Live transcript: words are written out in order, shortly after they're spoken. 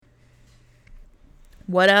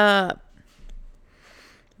What up?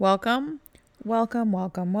 Welcome. Welcome,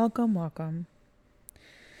 welcome, welcome, welcome.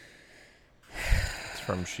 It's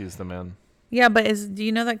from She's the Man. Yeah, but do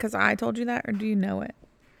you know that because I told you that, or do you know it?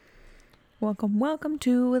 Welcome, welcome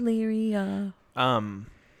to Illyria. I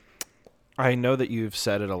know that you've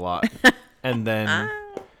said it a lot. And then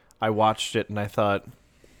I watched it and I thought,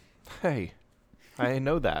 hey, I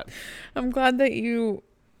know that. I'm glad that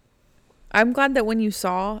when you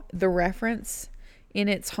saw the reference in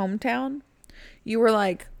its hometown, you were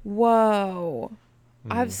like, whoa,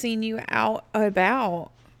 I've seen you out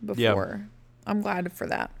about before. I'm glad for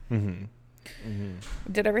that.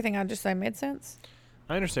 Did everything I just say made sense?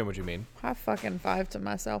 I understand what you mean. High fucking five to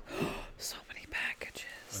myself. So many packages.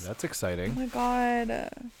 Oh, that's exciting. Oh my God.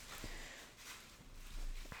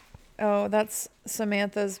 Oh, that's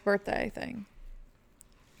Samantha's birthday thing.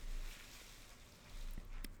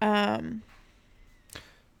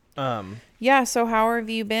 Yeah, so how have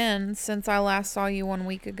you been since I last saw you 1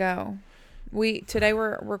 week ago? Today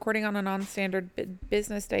we're recording on a non-standard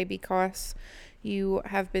business day because you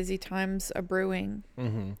have busy times a brewing.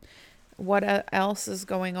 Mm-hmm. What else is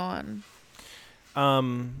going on?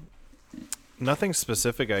 Nothing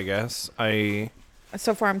specific, I guess.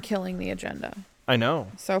 So far, I'm killing the agenda. I know.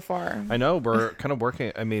 So far. I know. We're kind of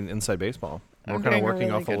working, inside baseball. We're kind of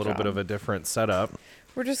working off a little bit of a different setup.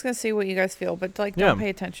 We're just going to see what you guys feel, but don't pay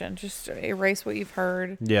attention. Just erase what you've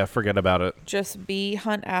heard. Yeah, forget about it. Just be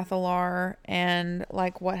Hunt Athalar, and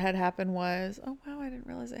what had happened was, oh wow, I didn't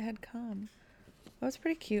realize it had come. That was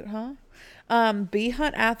pretty cute, huh? Be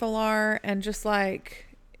Hunt Athalar and just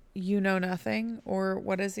you know nothing, or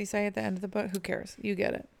what does he say at the end of the book? Who cares? You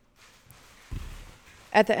get it.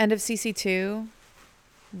 At the end of CC2,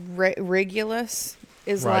 Rigulus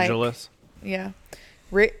is Rigulus? Yeah.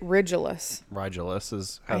 Rigulus. Rigulus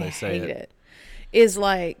is how they say it. I hate it. Is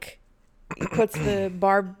he puts the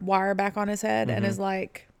barbed wire back on his head and is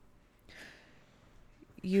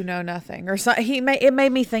you know nothing, or so. It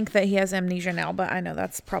made me think that he has amnesia now, but I know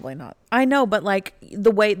that's probably not. I know, but I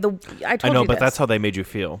know, but that's how they made you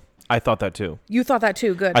feel. I thought that too. You thought that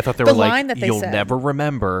too. Good. I thought they were you'll never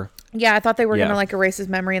remember. Yeah, I thought they were gonna erase his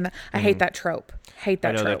memory, and I hate that trope. Hate that.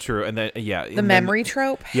 I know trope. That's true, and then the memory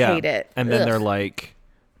trope. Hate it. And then they're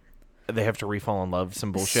they have to re-fall in love,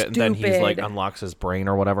 some bullshit, and then he's unlocks his brain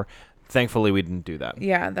or whatever. Thankfully, we didn't do that.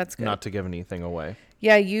 Yeah, that's good. Not to give anything away.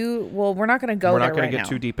 Yeah, we're not going to go there right now. We're not going to get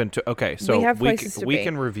too deep into... Okay, so we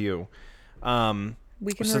can review.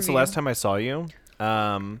 Since the last time I saw you,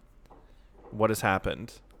 what has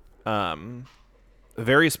happened?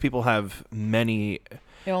 Various people have many...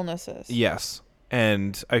 illnesses. Yes,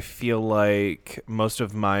 and I feel like most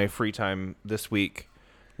of my free time this week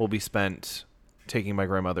will be spent taking my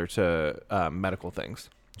grandmother to medical things.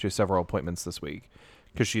 She has several appointments this week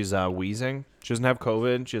because she's wheezing. She doesn't have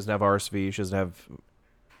COVID. She doesn't have RSV. She doesn't have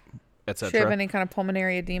etc. Does she have any kind of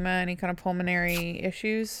pulmonary edema, any kind of pulmonary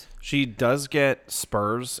issues? She does get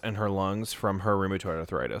spurs in her lungs from her rheumatoid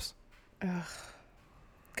arthritis. Ugh.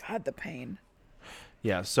 God, the pain.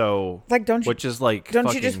 Yeah, so... don't you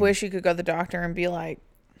just wish you could go to the doctor and be like...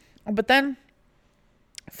 But then,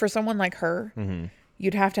 for someone like her... Mm-hmm.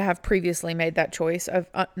 You'd have to have previously made that choice of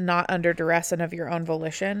not under duress and of your own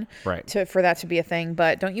volition, right? For that to be a thing.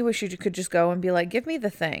 But don't you wish you could just go and be like, give me the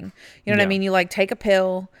thing? You know what I mean? You take a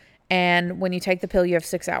pill, and when you take the pill, you have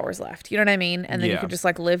 6 hours left. You know what I mean? And then you could just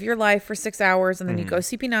live your life for 6 hours, and then you go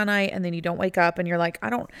CP night, and then you don't wake up, and you're like, I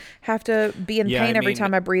don't have to be in pain every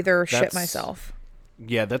time I breathe or shit myself.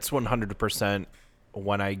 Yeah, that's 100%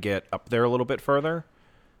 when I get up there a little bit further,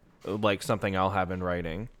 something I'll have in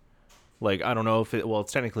writing. I don't know if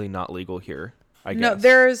it's technically not legal here, I guess.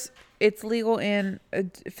 No, it's legal in,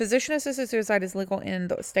 physician-assisted suicide is legal in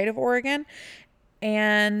the state of Oregon.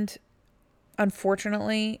 And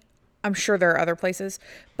unfortunately, I'm sure there are other places,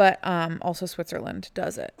 but also Switzerland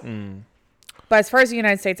does it. Mm. But as far as the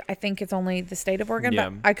United States, I think it's only the state of Oregon,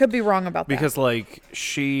 but I could be wrong about that. Because,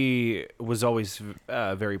 she was always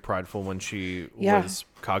very prideful when she was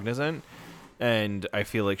cognizant. And I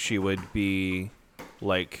feel like she would be,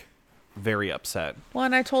 very upset. Well,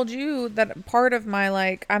 and I told you that part of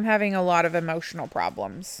my I'm having a lot of emotional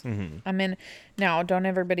problems. Mm-hmm. Now don't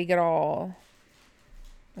everybody get all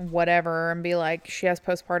whatever and be like, she has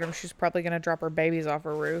postpartum, she's probably going to drop her babies off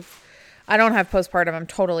her roof. I don't have postpartum. I'm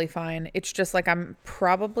totally fine. It's just I'm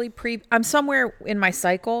probably I'm somewhere in my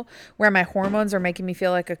cycle where my hormones are making me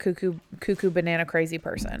feel like a cuckoo banana crazy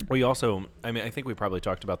person. Well, you also, I think we probably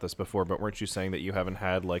talked about this before, but weren't you saying that you haven't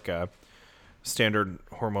had a standard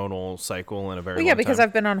hormonal cycle in a very long time? Because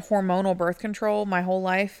I've been on hormonal birth control my whole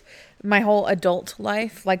life, my whole adult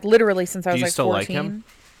life, literally since I was 14. Do you still like him?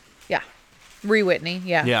 Yeah. Ree Whitney.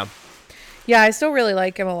 Yeah. Yeah. Yeah, I still really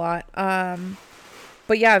like him a lot.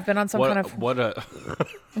 But yeah, I've been on some kind of what a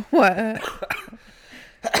what?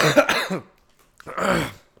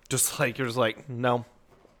 just like you're just like no.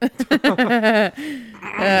 I'm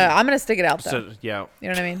gonna stick it out though. So, yeah. You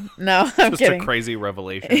know what I mean? No, I'm Just kidding. a crazy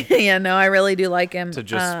revelation Yeah, no, I really do like him. to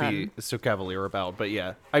just be so cavalier about. But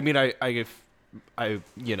yeah, I mean, I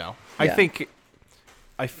you know, I Yeah. think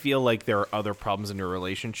I feel like there are other problems in your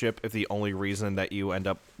relationship if the only reason that you end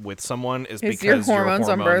up with someone is Is because your hormones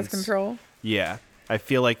on birth control? Yeah, I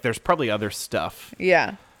feel like there's probably other stuff.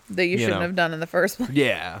 Yeah, that you shouldn't know. have done in the first place.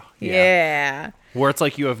 Yeah. Yeah. Where it's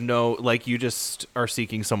like you have no, like you just are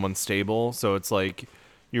seeking someone stable, so it's like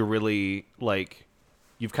you're really like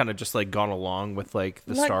you've kind of just like gone along with like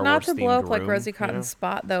the Like, Star not Wars to blow themed up like room, Rosie you Cotton's know?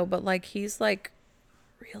 spot though, but like he's like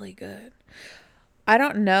really good. I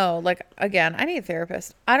don't know. Like again, I need a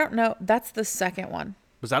therapist. I don't know. That's the second one.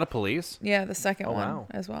 Was that a police? Yeah, the second Oh, one wow.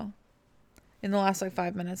 as well. In the last like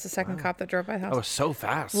 5 minutes, the second cop that drove by the house. That was so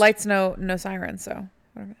fast. Lights, no siren. So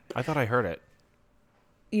whatever. I thought I heard it.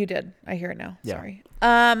 You did. I hear it now. Yeah. Sorry.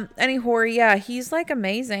 Anyhow, yeah, he's like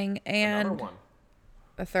amazing. And Another one.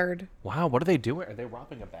 a third. Wow, what are they doing? Are they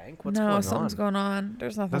robbing a bank? What's No, going something's on? going on.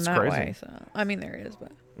 There's nothing That's that crazy. way. So I mean, there is,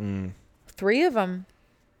 but Mm, 3 of them.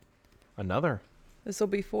 another. This will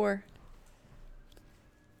be 4.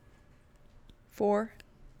 4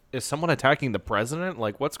 Is someone attacking the president?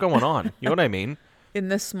 Like, what's going on? You know what I mean? in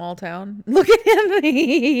this small town. Look at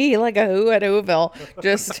him, like a who at Whoville.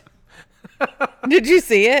 Just. Did you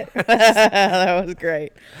see it? That was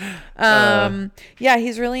great. Yeah,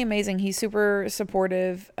 he's really amazing. He's super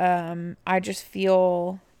supportive. I just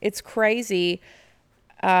feel it's crazy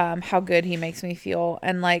how good he makes me feel,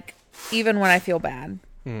 and like even when I feel bad,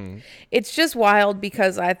 it's just wild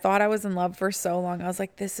because I thought I was in love for so long. I was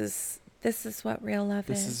like, this is what real love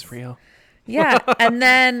is. This is real. Yeah, and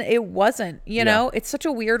then it wasn't. You Yeah. know, it's such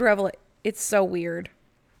a weird revelation. It's so weird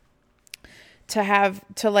to have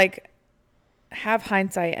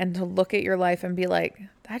hindsight and to look at your life and be like,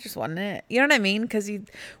 that just wasn't it. You know what I mean? Because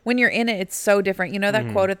when you're in it, it's so different. You know that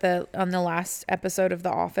quote on the last episode of The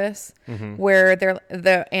Office where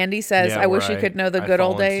Andy says, Yeah, "I wish where you could know the I good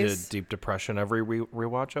old fall into days." deep depression every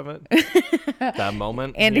rewatch of it. That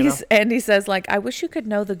moment. you know? Andy says, like, "I wish you could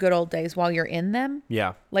know the good old days while you're in them,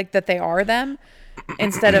 Yeah. like that they are them,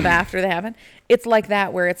 instead of after they happen." It's like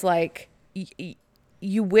that where it's like.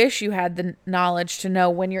 You wish you had the knowledge to know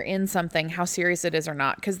when you're in something how serious it is or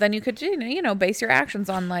not, because then you could base your actions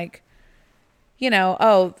on like,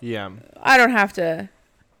 oh, Yeah. I don't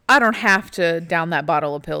have to down that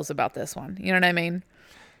bottle of pills about this one. You know what I mean?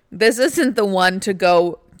 This isn't the one to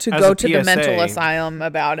go As to a the mental PSA, asylum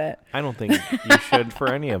about it. I don't think you should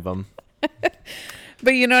for any of them.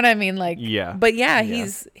 But you know what I mean? Like, Yeah. But yeah, Yeah.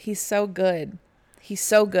 he's so good. He's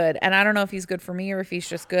so good. And I don't know if he's good for me or if he's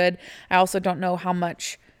just good. I also don't know how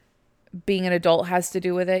much being an adult has to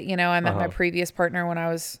do with it. You know, I met my previous partner when I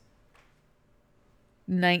was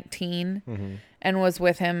 19 and was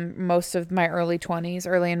with him most of my early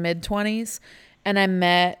and mid 20s. And I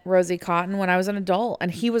met Rosie Cotton when I was an adult, and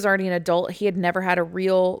he was already an adult. He had never had a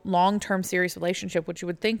real long-term serious relationship, which you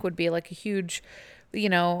would think would be like a huge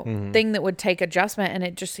thing that would take adjustment, and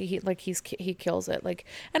it just he kills it. Like,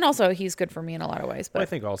 and also he's good for me in a lot of ways. But Well, I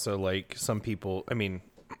think also like some people, I mean,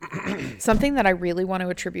 something that I really want to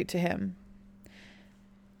attribute to him,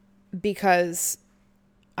 because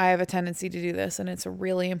I have a tendency to do this, and it's a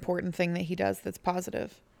really important thing that he does that's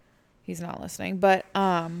positive. He's not listening, but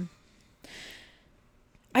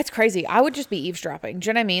it's crazy. I would just be eavesdropping. Do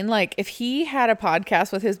you know what I mean? Like, if he had a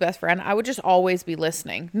podcast with his best friend, I would just always be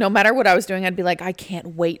listening. No matter what I was doing, I'd be like, I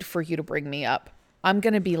can't wait for you to bring me up. I'm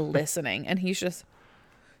going to be listening. And he's just,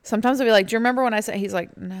 sometimes I'll be like, do you remember when I said, he's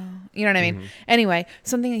like, no. You know what I mean? Anyway,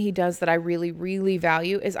 something that he does that I really, really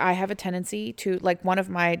value is I have a tendency to, like, one of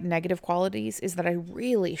my negative qualities is that I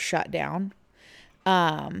really shut down.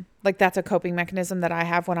 Like that's a coping mechanism that I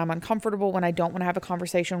have when I'm uncomfortable, when I don't want to have a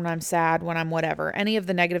conversation, when I'm sad, when I'm whatever, any of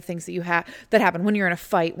the negative things that you have that happen when you're in a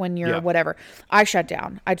fight, when you're whatever, I shut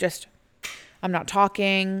down. I'm not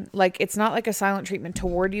talking. Like, it's not like a silent treatment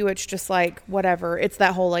toward you. It's just like, whatever. It's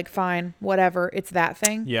that whole like, fine, whatever. It's that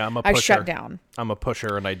thing. yeah, I'm a pusher. I shut down. I'm a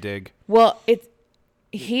pusher and I dig. Well,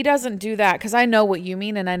 he doesn't do that, because I know what you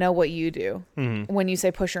mean and I know what you do when you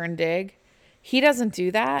say pusher and dig. He doesn't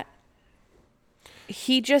do that.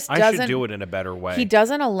 He just doesn't. I should do it in a better way. He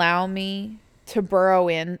doesn't allow me to burrow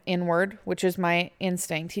inward, which is my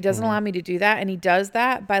instinct. He doesn't allow me to do that, and he does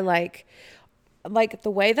that by like like the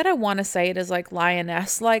way that I want to say it is like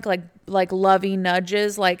lioness, like lovey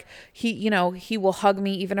nudges. Like he, you know, he will hug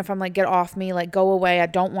me even if I'm like, get off me, like go away. I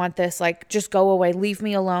don't want this. Like just go away. Leave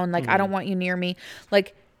me alone. Like I don't want you near me.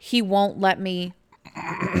 Like he won't let me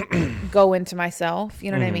go into myself.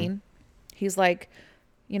 You know what I mean? He's like,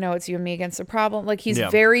 you know, it's you and me against the problem. Like he's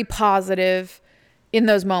very positive in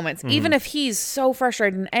those moments, even if he's so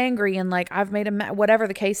frustrated and angry and like I've made him, whatever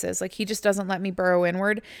the case is, like he just doesn't let me burrow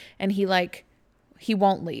inward, and he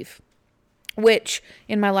won't leave. Which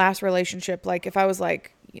in my last relationship, like if I was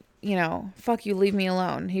like, you know, fuck you, leave me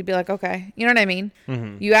alone, he'd be like, okay, you know what I mean?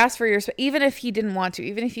 You ask for your, even if he didn't want to,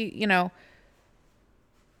 even if you know,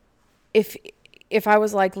 if I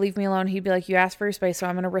was like, leave me alone, he'd be like, you asked for your space, so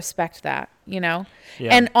I'm going to respect that, you know?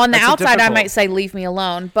 Yeah. And on the outside, I might say, leave me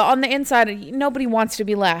alone. But on the inside, nobody wants to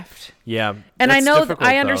be left. Yeah. And I know,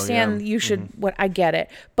 I understand you should, I get it.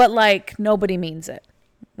 But like, nobody means it.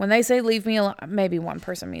 When they say, leave me alone, maybe one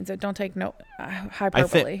person means it. Don't take no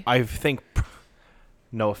hyperbole. I think,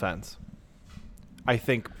 no offense, I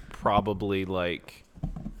think probably like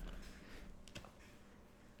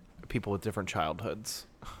people with different childhoods.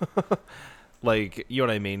 Like, you know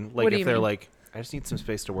what I mean? Like, if they're like, I just need some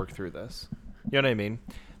space to work through this. You know what I mean?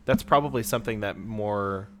 That's probably something that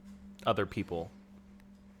more other people,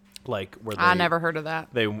 like, where they... I never heard of that.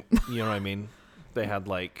 They, you know what I mean? They had,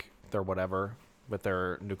 like, their whatever with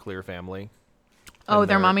their nuclear family. Oh,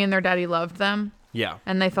 their mommy and their daddy loved them? Yeah.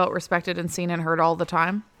 And they felt respected and seen and heard all the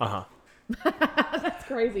time? Uh-huh. That's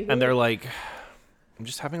crazy. And they're like, I'm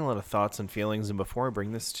just having a lot of thoughts and feelings, and before I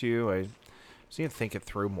bring this to you, I just need to think it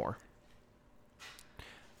through more.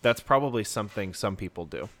 That's probably something some people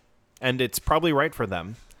do. And it's probably right for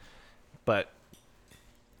them. But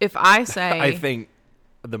if I say... I think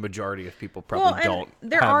the majority of people probably don't.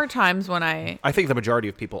 There are times when I think the majority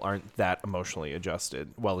of people aren't that emotionally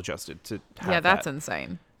well adjusted to have that. Yeah, that's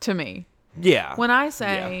insane to me. Yeah. When I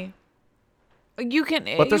say... You can...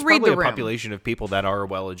 But there's you read probably the a room. population of people that are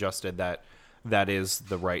well adjusted that is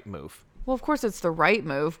the right move. Well, of course it's the right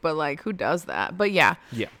move, but like who does that? But yeah,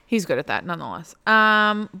 he's good at that nonetheless.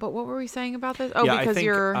 But what were we saying about this? Oh, because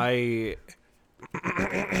I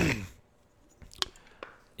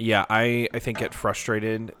think get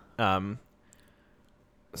frustrated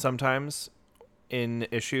sometimes in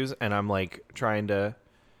issues, and I'm like trying to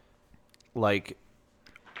like,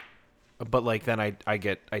 but like then I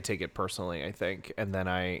take it personally, I think, and then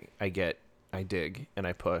I dig and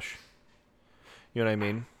I push. You know what I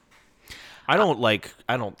mean? I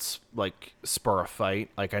don't spur a fight.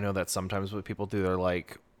 Like, I know that sometimes what people do, they're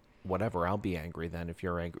like, whatever, I'll be angry then if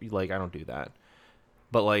you're angry. Like, I don't do that.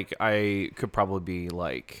 But like, I could probably be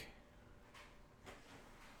like,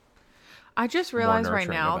 I just realized right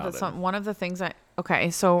now that one of the things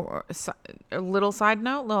so a little side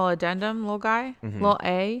note, little addendum, little guy, little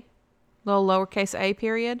lowercase a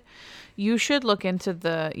period. You should look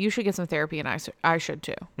into you should get some therapy, and I should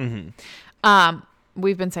too.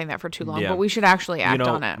 We've been saying that for too long, but we should actually act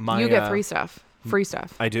on it. You get free stuff.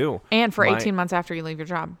 I do. And for 18 months after you leave your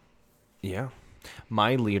job. Yeah.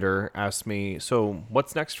 My leader asked me, so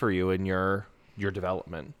what's next for you in your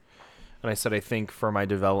development? And I said, I think for my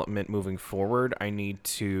development moving forward, I need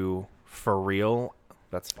to, for real,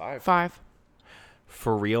 that's 5.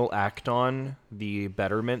 For real, act on the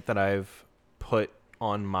betterment that I've put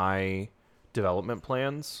on my development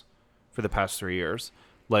plans for the past 3 years.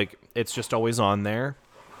 Like, it's just always on there,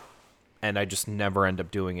 and I just never end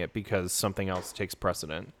up doing it because something else takes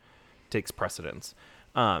precedence.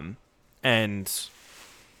 And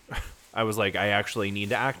I was like, I actually need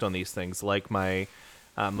to act on these things, like my,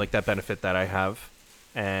 like that benefit that I have,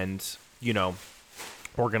 and, you know,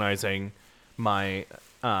 organizing my,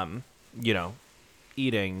 you know,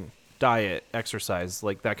 eating, diet, exercise,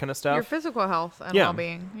 like that kind of stuff. Your physical health and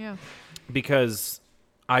well-being, yeah. Because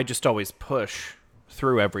I just always push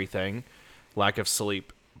through everything, lack of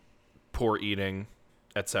sleep, poor eating,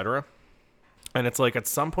 etc. And it's like at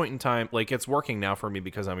some point in time, like it's working now for me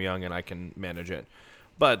because I'm young and I can manage it.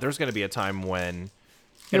 But there's going to be a time when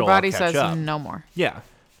your body says no more. Yeah.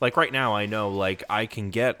 Like right now, I know like I can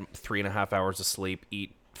get 3.5 hours of sleep,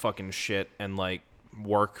 eat fucking shit, and like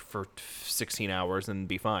work for 16 hours and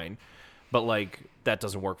be fine. But like that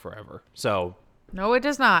doesn't work forever. So no, it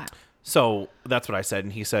does not. So that's what I said.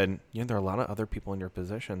 And he said, you know, there are a lot of other people in your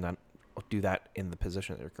position that do that in the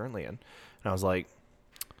position that you're currently in. And I was like,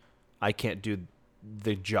 I can't do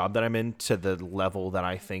the job that I'm in to the level that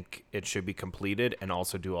I think it should be completed and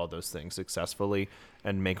also do all those things successfully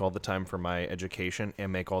and make all the time for my education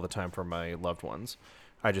and make all the time for my loved ones.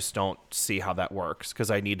 I just don't see how that works because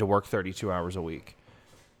I need to work 32 hours a week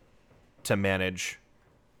to manage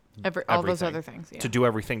all those other things. Yeah. To do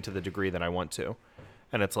everything to the degree that I want to.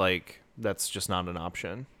 And it's like, that's just not an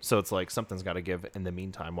option. So it's like something's got to give in the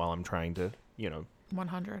meantime while I'm trying to,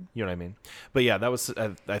 100. You know what I mean? But yeah, that was,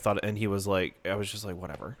 I thought, and he was like, I was just like,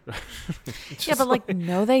 whatever. Yeah, but like,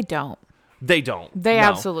 no, they don't. They don't. They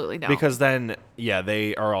absolutely don't. Because then, yeah,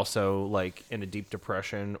 they are also like in a deep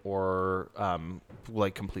depression or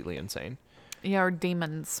like completely insane. Yeah, or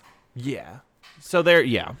demons. Yeah. So they're,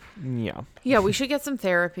 yeah. Yeah, we should get some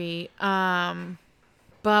therapy.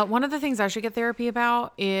 But one of the things I should get therapy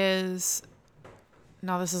about is,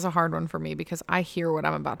 now this is a hard one for me because I hear what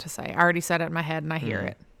I'm about to say. I already said it in my head and I hear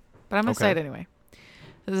it. But I'm going to say it anyway.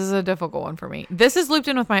 This is a difficult one for me. This is looped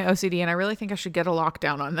in with my OCD, and I really think I should get a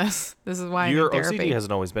lockdown on this. This is why I need therapy. Your OCD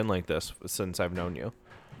hasn't always been like this since I've known you.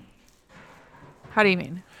 How do you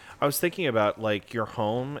mean? I was thinking about, like, your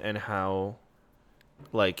home and how,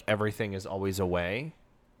 like, everything is always away.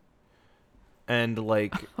 And,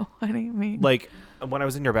 like... What do you mean? Like, when I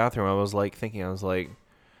was in your bathroom, I was, like,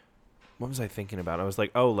 what was I thinking about? I was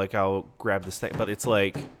like, oh, like, I'll grab this thing. But it's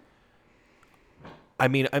like... I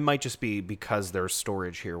mean, it might just be because there's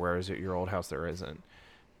storage here, whereas at your old house there isn't.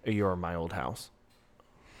 You're my old house.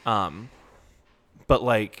 But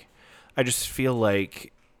like, I just feel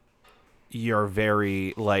like you're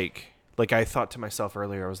very like I thought to myself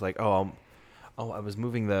earlier, I was like, I was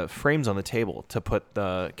moving the frames on the table to put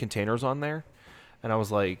the containers on there. And I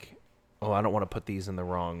was like, I don't want to put these in the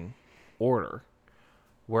wrong order.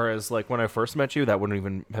 Whereas like when I first met you, that wouldn't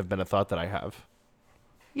even have been a thought that I have.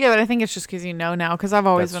 Yeah, but I think it's just because now, because I've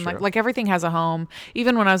always been like everything has a home.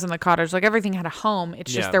 Even when I was in the cottage, like everything had a home.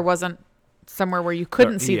 It's just there wasn't somewhere where you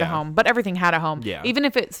couldn't see the home, but everything had a home. Yeah. Even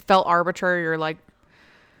if it felt arbitrary or like,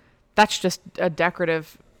 that's just a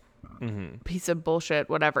decorative piece of bullshit,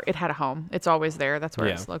 whatever. It had a home. It's always there. That's where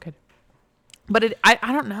it's located. But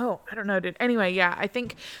I don't know. Dude. Anyway, yeah, I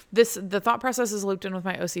think the thought process is looped in with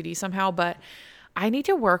my OCD somehow, but I need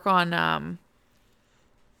to work on,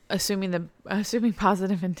 assuming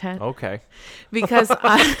positive intent. Okay. Because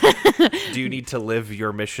do you need to live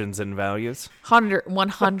your missions and values?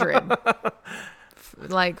 100.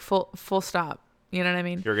 Like full stop. You know what I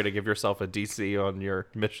mean? You're going to give yourself a DC on your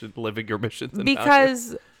mission, living your missions and because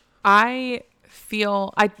values? I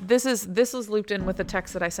feel this was looped in with the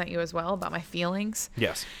text that I sent you as well about my feelings.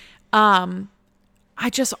 Yes. I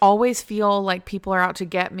just always feel like people are out to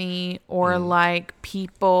get me, or like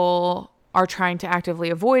people are trying to actively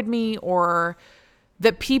avoid me, or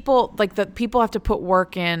that people have to put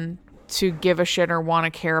work in to give a shit or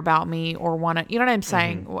want to care about me or want to, you know what I'm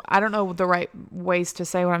saying? I don't know the right ways to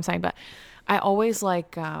say what I'm saying, but I always I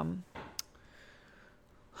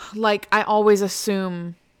always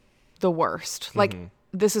assume the worst. Like,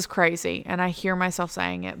 this is crazy, and I hear myself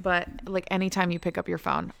saying it, but like anytime you pick up your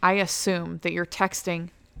phone, I assume that you're texting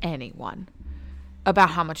anyone about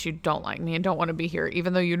how much you don't like me and don't want to be here,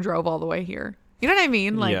 even though you drove all the way here. You know what I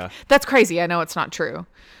mean? Like, that's crazy. I know it's not true.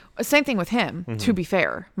 Same thing with him, to be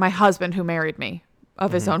fair. My husband, who married me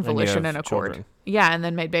of his own volition and accord. Children. Yeah, and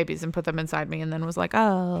then made babies and put them inside me, and then was like,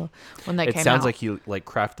 oh, when they came out. It sounds like he like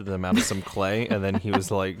crafted them out of some clay, and then he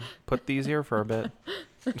was like, put these here for a bit.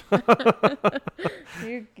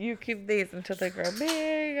 You keep these until they grow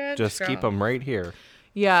big and just strong. Keep them right here.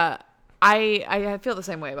 Yeah. I feel the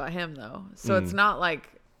same way about him though. So it's not like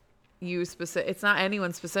it's not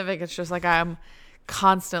anyone specific. It's just like I'm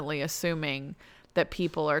constantly assuming that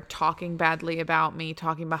people are talking badly about me,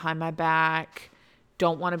 talking behind my back,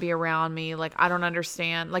 don't want to be around me. Like, I don't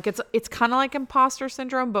understand. Like, it's kind of like imposter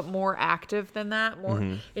syndrome, but more active than that.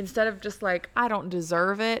 More instead of just like, I don't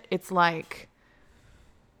deserve it. It's like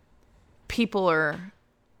people are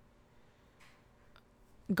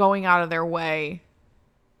going out of their way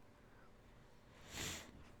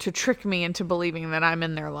to trick me into believing that I'm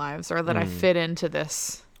in their lives or that I fit into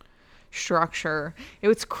this structure.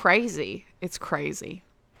 It's crazy. It's crazy.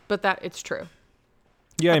 But it's true.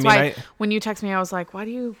 Yeah, That's why when you text me, I was like, why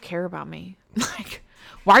do you care about me? Like,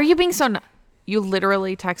 why are you being so... You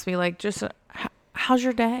literally text me like, just, how's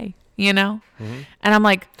your day? You know? And I'm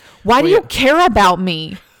like, why do you care about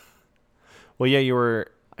me? Well, yeah, you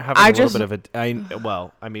were having a little bit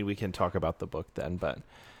of I mean, we can talk about the book then, but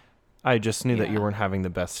I just knew that you weren't having the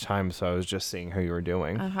best time, so I was just seeing how you were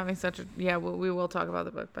doing. I'm having such a... Yeah, we will talk about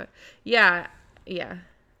the book, but yeah.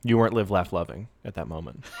 You weren't live, laugh, loving at that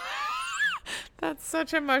moment. That's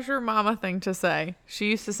such a mushroom mama thing to say. She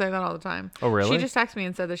used to say that all the time. Oh, really? She just texted me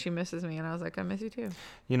and said that she misses me, and I was like, I miss you too.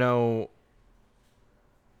 You know,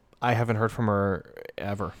 I haven't heard from her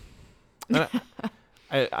ever.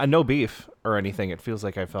 I no beef or anything. It feels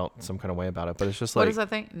like I felt some kind of way about it, but it's just like... What does that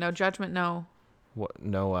think? No judgment, no... What?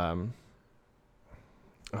 No.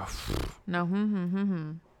 No.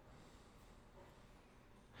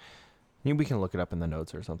 We can look it up in the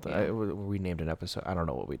notes or something. Yeah. We named an episode. I don't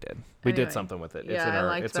know what we did. We Anyway. did something with it. Yeah, I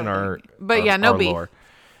liked It's that in our. thing. But yeah, no our beef. lore.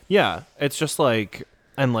 Yeah, it's just like,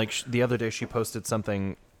 and like the other day she posted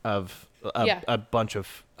something of a bunch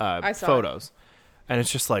of I saw photos, and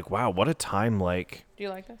it's just like, wow, what a time! Like, Do you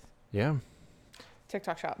like this? yeah,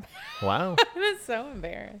 TikTok shop. wow. I'm so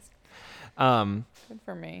embarrassed. Good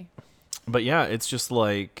for me. But yeah, it's just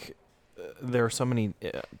like there are so many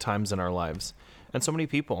times in our lives, and so many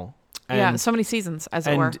people. And, so many seasons, as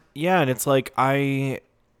it were. Yeah, and it's like I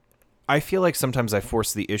feel like sometimes I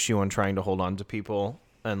force the issue on trying to hold on to people,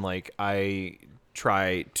 and like I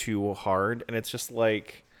try too hard, and it's just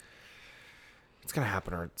like it's gonna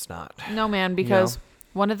happen or it's not. No, man, because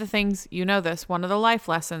one of the things, one of the life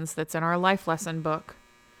lessons that's in our life lesson book,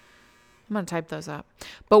 I'm going to type those up,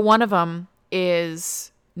 but one of them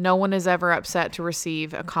is no one is ever upset to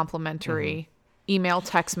receive a complimentary email,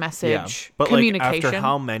 text message, but communication. Like after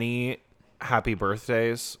how many happy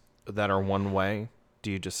birthdays that are one way,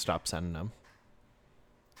 do you just stop sending them?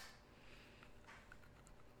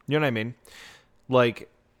 You know what I mean? Like,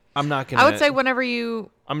 I'm not gonna. I would say whenever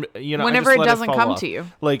whenever it doesn't come to you.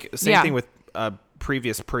 Like same thing with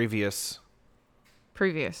previous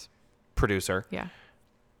producer. Yeah.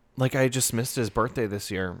 Like I just missed his birthday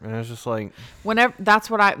this year, and I was just like, whenever that's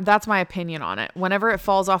my opinion on it. Whenever it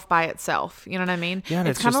falls off by itself, you know what I mean? Yeah,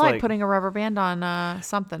 it's kind of like putting a rubber band on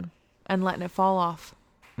something and letting it fall off.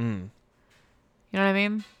 You know what I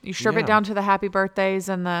mean? You strip it down to the happy birthdays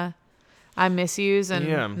and the I miss yous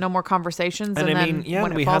and no more conversations, and then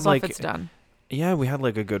when it falls off, it's done. Yeah, we had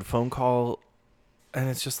like a good phone call, and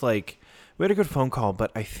it's just like we had a good phone call,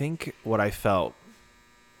 but I think what I felt,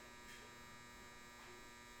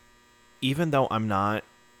 even though I'm not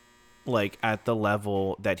like at the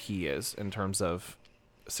level that he is in terms of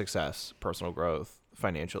success, personal growth,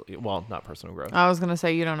 financially, well, not personal growth. I was going to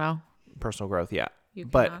say, you don't know. Personal growth. Yeah. You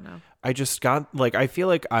but cannot know. I just got like, I feel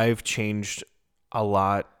like I've changed a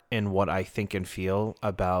lot in what I think and feel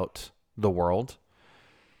about the world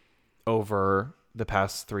over the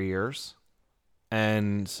past 3 years.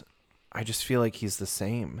 And I just feel like he's the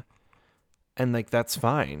same. And like, that's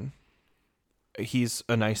fine. He's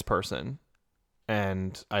a nice person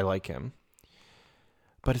and I like him,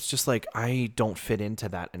 but it's just like I don't fit into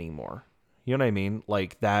that anymore. You know what I mean?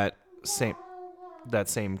 Like that same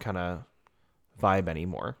kind of vibe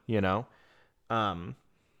anymore, you know?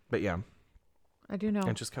 But yeah, I do know.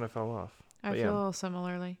 it just kind of fell off. I feel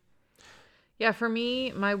similarly. Yeah, for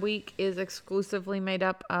me, my week is exclusively made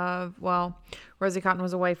up of, well, Rosie Cotton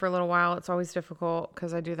was away for a little while. It's always difficult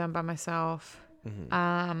because I do them by myself.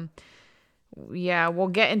 Yeah, we'll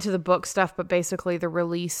get into the book stuff, but basically the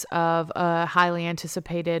release of a highly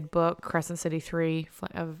anticipated book, Crescent City 3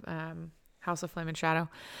 of House of Flame and Shadow,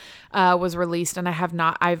 was released, and I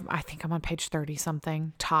think I'm on page 30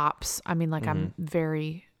 something tops. I mean, like I'm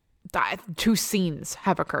very, 2 scenes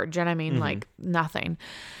have occurred. Do you know what I mean? Like nothing.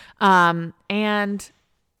 And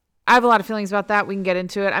I have a lot of feelings about that. We can get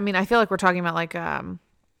into it. I mean, I feel like we're talking about like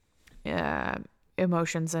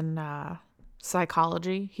emotions and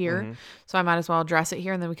psychology here, so I might as well address it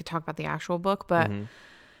here, and then we could talk about the actual book. But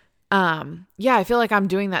yeah, I feel like I'm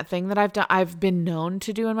doing that thing that I've been known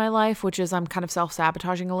to do in my life, which is I'm kind of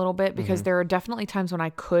self-sabotaging a little bit, because there are definitely times when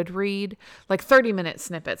I could read like 30-minute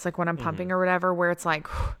snippets, like when I'm pumping or whatever, where it's like,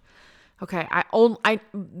 okay,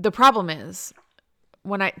 the problem is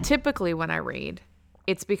when I read,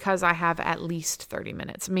 it's because I have at least 30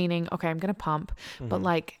 minutes, meaning, okay, I'm going to pump, but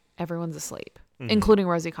like everyone's asleep. Including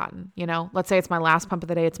Rosie Cotton, you know, let's say it's my last pump of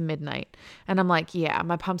the day. It's midnight. And I'm like, yeah,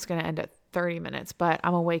 my pump's going to end at 30 minutes, but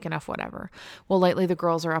I'm awake enough, whatever. Well, lately the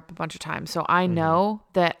girls are up a bunch of times. So I know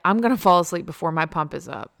that I'm going to fall asleep before my pump is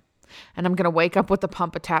up, and I'm going to wake up with the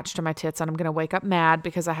pump attached to my tits, and I'm going to wake up mad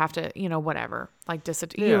because I have to, you know, whatever, like,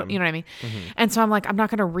 you know what I mean? And so I'm like, I'm not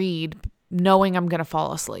going to read knowing I'm going to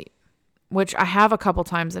fall asleep, which I have a couple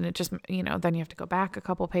times, and it just, you know, then you have to go back a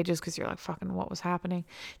couple pages because you're like, fucking, what was happening?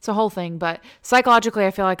 It's a whole thing. But psychologically,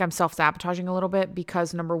 I feel like I'm self-sabotaging a little bit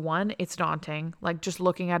because, number one, it's daunting. Like, just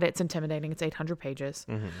looking at it, it's intimidating. It's 800 pages,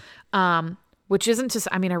 which isn't just,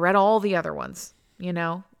 I mean, I read all the other ones, you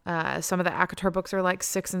know. Some of the ACOTAR books are like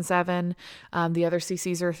 6 and 7. The other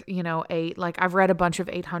CCs are, you know, 8. Like, I've read a bunch of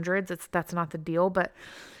 800s. That's not the deal, but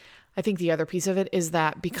I think the other piece of it is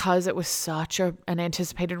that because it was such an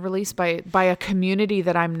anticipated release by a community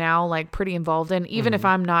that I'm now like pretty involved in, even if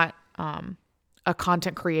I'm not a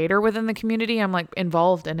content creator within the community, I'm like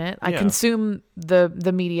involved in it. I consume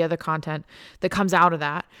the media, the content that comes out of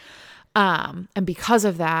that. And because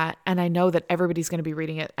of that, and I know that everybody's going to be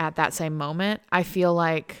reading it at that same moment, I feel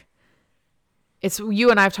like it's, you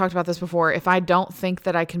and I have talked about this before. If I don't think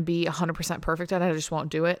that I can be 100% perfect at it, I just won't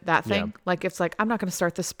do it. That thing. Yeah. Like, it's like, I'm not going to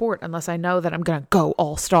start this sport unless I know that I'm going to go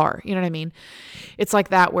all star. You know what I mean? It's like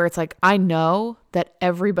that, where it's like, I know that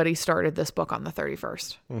everybody started this book on the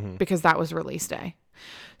 31st because that was release day.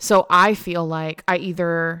 So I feel like I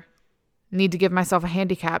either need to give myself a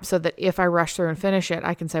handicap so that if I rush through and finish it,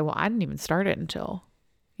 I can say, well, I didn't even start it until,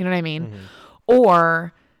 you know what I mean?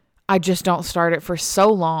 Or I just don't start it for so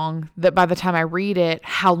long that by the time I read it,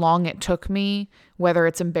 how long it took me, whether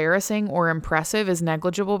it's embarrassing or impressive, is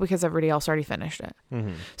negligible because everybody else already finished it.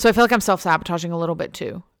 So I feel like I'm self-sabotaging a little bit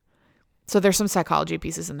too. So there's some psychology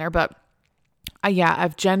pieces in there, but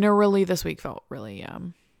I've generally this week felt really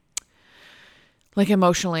like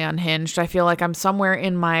emotionally unhinged. I feel like I'm somewhere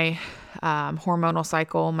in my hormonal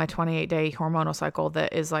cycle, my 28-day hormonal cycle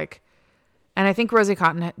that is like, and I think Rosie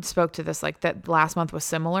Cotton spoke to this, like that last month was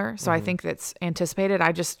similar. So I think that's anticipated.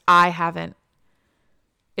 I haven't,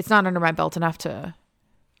 it's not under my belt enough to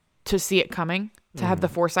see it coming, to have the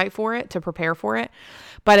foresight for it, to prepare for it.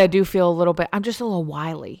 But I do feel a little bit, I'm just a little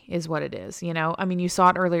wily is what it is. You know, I mean, you saw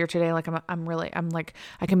it earlier today. Like I'm like,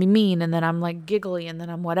 I can be mean, and then I'm like giggly, and then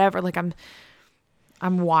I'm whatever. Like I'm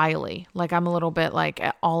wily. Like I'm a little bit like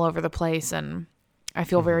all over the place, and I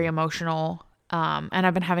feel very emotional. And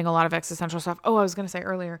I've been having a lot of existential stuff. Oh, I was going to say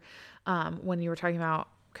earlier, when you were talking about,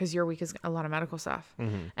 cause your week is a lot of medical stuff.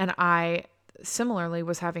 And I similarly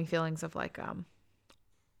was having feelings of like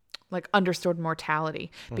understood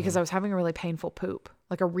mortality because I was having a really painful poop,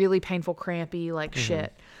 like a really painful, crampy, like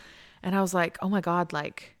shit. And I was like, oh my God,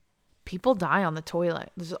 like people die on the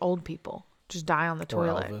toilet. There's old people just die on the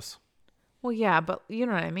toilet. Elvis. Well, yeah, but you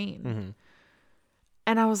know what I mean?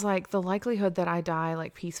 And I was like, the likelihood that I die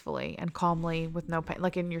like peacefully and calmly with no pain,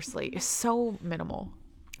 like in your sleep, is so minimal,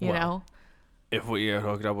 you know? If we get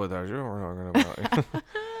hooked up with that, we're talking about it.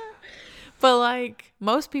 But like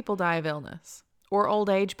most people die of illness or old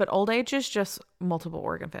age, but old age is just multiple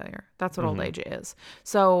organ failure. That's what old age is.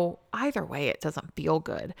 So either way, it doesn't feel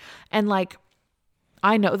good. And like,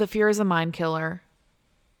 I know that fear is a mind killer.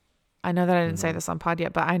 I know that I didn't say this on pod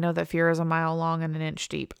yet, but I know that fear is a mile long and an inch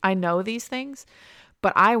deep. I know these things.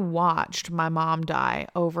 But I watched my mom die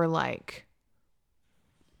over like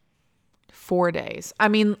 4 days. I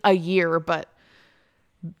mean, a year, but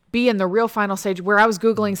be in the real final stage where I was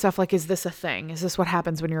Googling stuff like, is this a thing? Is this what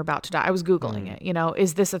happens when you're about to die? I was Googling it, you know,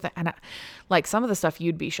 is this a thing? And like some of the stuff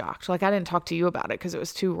you'd be shocked. Like I didn't talk to you about it because it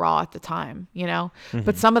was too raw at the time, you know,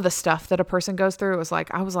 but some of the stuff that a person goes through, it was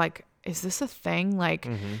like, I was like, is this a thing? Like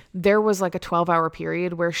there was like a 12-hour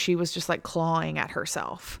period where she was just like clawing at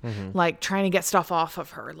herself, like trying to get stuff off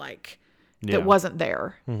of her, like that wasn't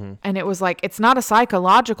there. And it was like, it's not a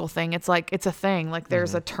psychological thing. It's like, it's a thing. Like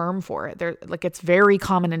there's a term for it. There, like it's very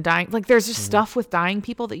common in dying. Like there's just stuff with dying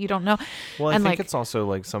people that you don't know. Well, I think it's also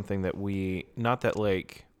like something that not that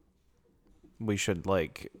like we should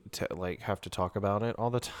like have to talk about it all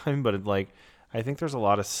the time, but I think there's a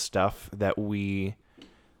lot of stuff that we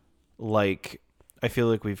like, I feel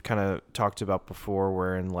like we've kind of talked about before,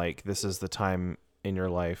 wherein like this is the time in your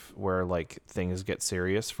life where like things get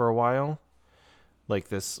serious for a while, like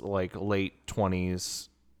this like late 20s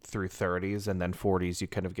through 30s, and then 40s you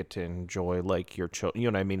kind of get to enjoy like your children, you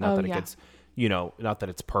know what I mean? Not that it gets, you know, not that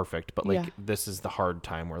it's perfect, but like this is the hard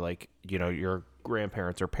time where like, you know, your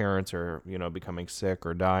grandparents or parents are, you know, becoming sick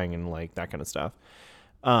or dying and like that kind of stuff.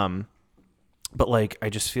 But like, I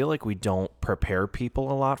just feel like we don't prepare people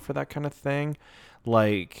a lot for that kind of thing.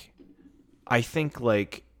 Like, I think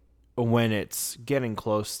like when it's getting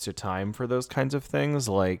close to time for those kinds of things,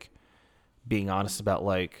 like being honest about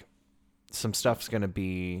like some stuff's going to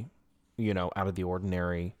be, you know, out of the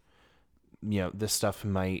ordinary, you know, this stuff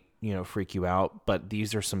might, you know, freak you out, but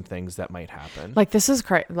these are some things that might happen. Like this is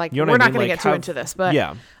crazy. Like, you know, we're not going to get too into this, but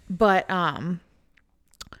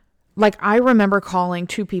like I remember calling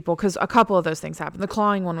two people because a couple of those things happened. The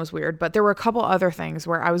clawing one was weird, but there were a couple other things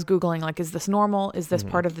where I was Googling, like, is this normal? Is this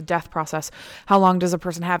part of the death process? How long does a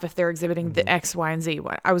person have if they're exhibiting the X, Y, and Z?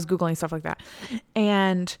 I was Googling stuff like that.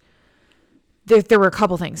 And there were a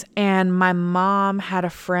couple things. And my mom had a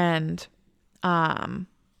friend,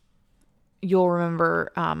 you'll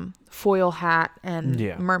remember Foil Hat and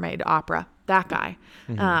Mermaid Opera, that guy.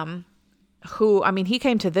 Who, I mean, he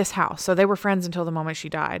came to this house. So they were friends until the moment she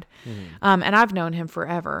died. And I've known him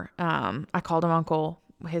forever. I called him Uncle,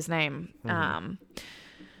 his name.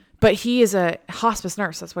 But he is a hospice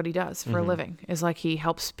nurse. That's what he does for a living, is like he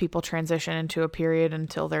helps people transition into a period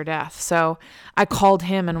until their death. So I called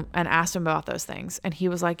him and asked him about those things. And he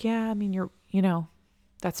was like, yeah, I mean, you know,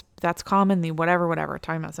 That's commonly whatever,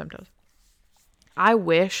 talking about symptoms. I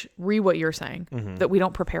wish, what you're saying, that we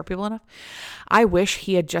don't prepare people enough. I wish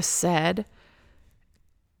he had just said,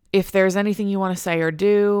 if there's anything you want to say or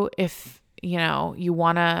do, if, you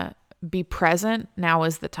want to be present, now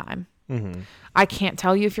is the time. I can't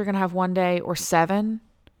tell you if you're going to have 1 day or 7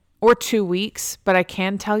 or 2 weeks, but I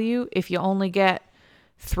can tell you if you only get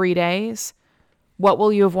 3 days, what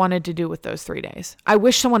will you have wanted to do with those 3 days? I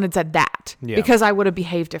wish someone had said that because I would have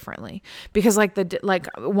behaved differently. Because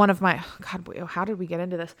one of my, God, how did we get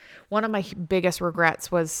into this? One of my biggest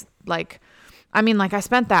regrets was I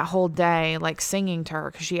spent that whole day singing to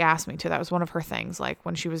her because she asked me to. That was one of her things.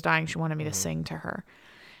 When she was dying, she wanted me to sing to her.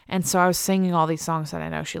 And so I was singing all these songs that I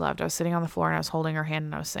know she loved. I was sitting on the floor and I was holding her hand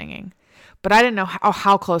and I was singing. But I didn't know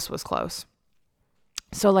how close was close.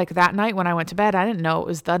 So that night when I went to bed, I didn't know it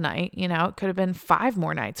was the night. It could have been 5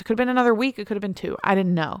 more nights. It could have been another week. It could have been 2. I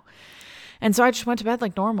didn't know. And so I just went to bed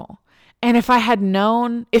like normal. And if I had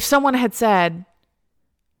known, if someone had said,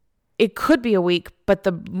 it could be a week, but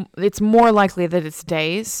it's more likely that it's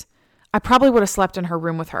days, I probably would have slept in her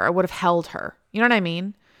room with her. I would have held her. You know what I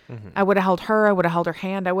mean? I would have held her. I would have held her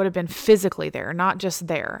hand. I would have been physically there, not just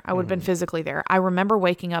there. I would have been physically there. I remember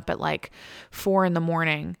waking up at 4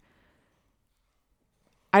 a.m.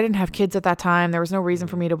 I didn't have kids at that time. There was no reason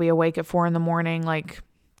for me to be awake at 4 a.m.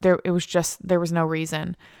 There was no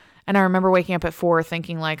reason. And I remember waking up at 4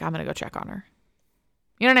 thinking I'm going to go check on her.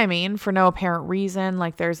 You know what I mean? For no apparent reason.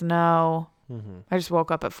 There's no, I just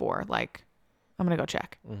woke up at 4. I'm going to go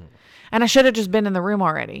check. And I should have just been in the room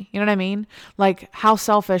already. You know what I mean? How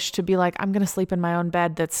selfish to be I'm going to sleep in my own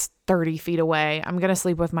bed that's 30 feet away. I'm going to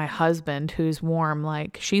sleep with my husband who's warm.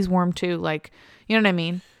 She's warm too. You know what I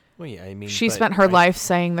mean? Well, yeah, I mean, she spent her life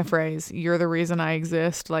saying the phrase, "You're the reason I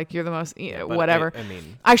exist." You're the most, whatever.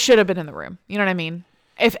 I should have been in the room. You know what I mean?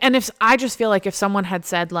 If I just feel if someone had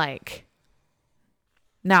said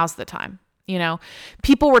now's the time,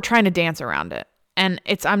 people were trying to dance around it. And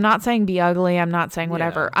I'm not saying be ugly. I'm not saying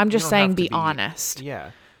whatever. I'm just saying be honest.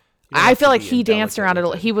 Yeah. I feel he danced around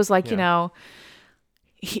it. He was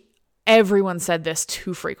everyone said this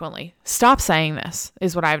too frequently. Stop saying this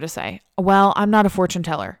is what I have to say. Well, I'm not a fortune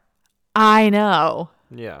teller. I know.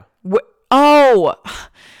 Yeah.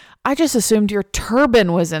 I just assumed your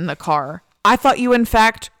turban was in the car. I thought you, in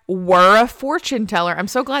fact, were a fortune teller. I'm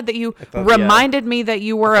so glad that you reminded me that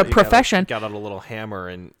you were a profession. Got out a little hammer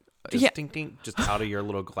and just ding ding, just out of your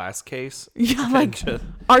little glass case. Yeah,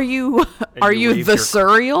 are you the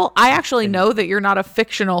surreal? I actually know that you're not a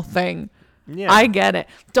fictional thing. Yeah, I get it.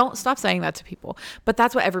 Don't stop saying that to people. But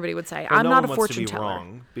that's what everybody would say. I'm not a fortune teller.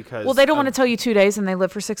 Because they don't want to tell you 2 days and they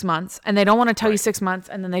live for 6 months, and they don't want to tell you 6 months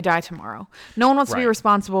and then they die tomorrow. No one wants to be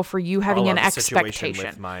responsible for you having an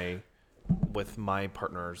expectation. With my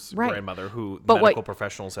partner's grandmother, who medical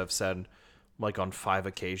professionals have said, on 5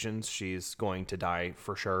 occasions, she's going to die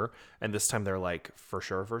for sure. And this time they're for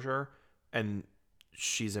sure. And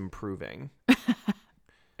she's improving.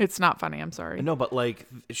 It's not funny. I'm sorry. No, but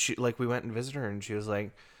she we went and visited her and she was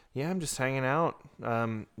yeah, I'm just hanging out,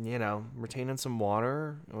 retaining some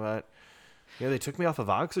water. But they took me off of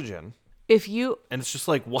oxygen. And it's just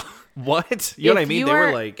what? You know what I mean? They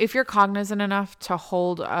were if you're cognizant enough to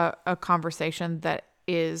hold a conversation that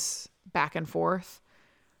is back and forth,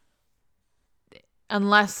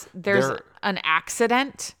 unless there's an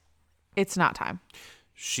accident, it's not time.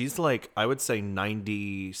 She's I would say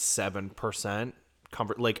 97%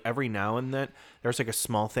 comfort. Every now and then there's a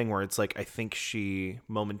small thing where it's I think she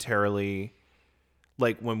momentarily,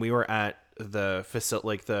 when we were at the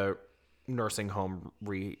facility, the nursing home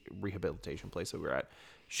rehabilitation place that we were at,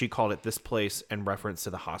 she called it this place in reference to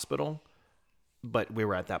the hospital, but we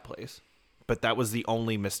were at that place. But that was the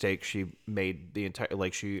only mistake she made the entire,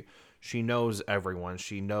 she knows everyone.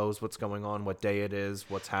 She knows what's going on, what day it is,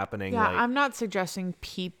 what's happening. Yeah, I'm not suggesting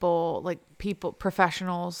people,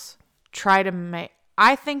 professionals try to make,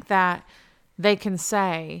 I think that they can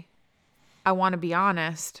say, I want to be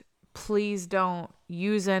honest. Please don't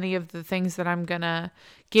use any of the things that I'm going to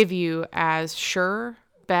give you as sure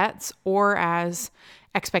bets or as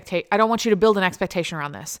expectation. I don't want you to build an expectation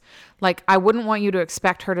around this. I wouldn't want you to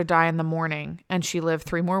expect her to die in the morning and she lived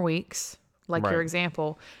 3 more weeks. Your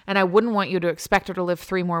example. And I wouldn't want you to expect her to live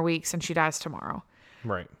 3 more weeks and she dies tomorrow.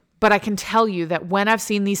 Right. But I can tell you that when I've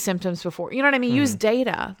seen these symptoms before, you know what I mean? Use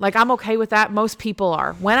data. I'm okay with that. Most people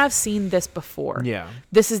are. When I've seen this before,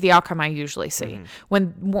 this is the outcome I usually see.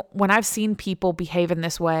 When I've seen people behave in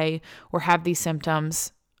this way or have these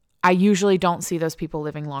symptoms, I usually don't see those people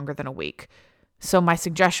living longer than a week. So my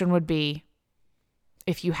suggestion would be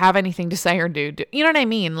if you have anything to say or do, you know what I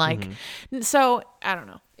mean? Like, so I don't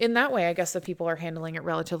know. In that way, I guess the people are handling it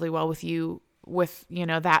relatively well with you, with, you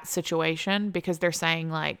know, that situation, because they're saying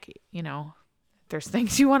like, you know, there's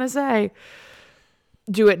things you want to say,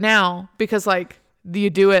 do it now, because like you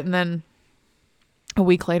do it and then a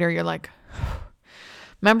week later you're like,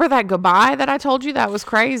 remember that goodbye that I told you? That was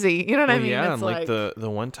crazy. You know what I mean? Yeah, It's and like the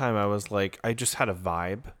one time I was like, I just had a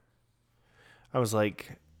vibe. I was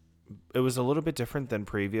like, it was a little bit different than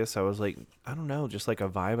previous. I was like, I don't know, just like a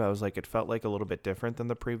vibe. I was like, it felt like a little bit different than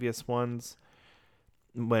the previous ones.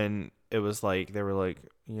 When it was like, they were like,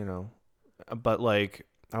 you know, but like,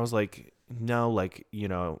 I was like, no, like, you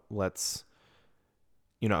know, let's,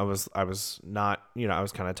 you know, I was not, you know, I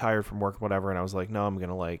was kind of tired from work, whatever. And I was like, no, I'm going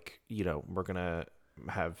to like, you know, we're going to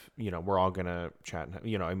have, you know, we're all going to chat, and,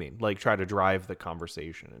 you know what I mean? Like try to drive the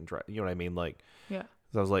conversation and you know what I mean? Like, yeah.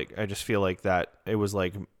 I was like, I just feel like that it was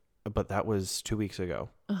like, but that was 2 weeks ago.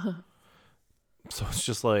 Uh-huh. So it's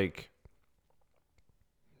just like,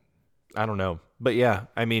 I don't know. But yeah,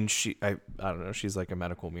 I mean, I don't know. She's like a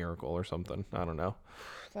medical miracle or something. I don't know.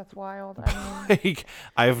 That's wild. I mean, Like,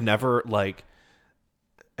 I've never like,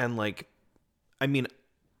 and like, I mean,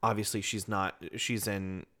 obviously she's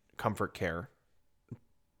in comfort care,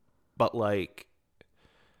 but like,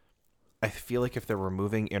 I feel like if they're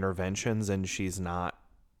removing interventions and she's not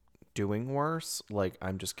doing worse, like,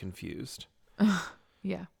 I'm just confused.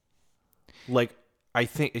 yeah. Like, I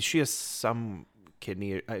think she has some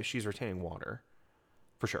kidney, she's retaining water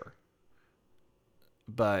for sure.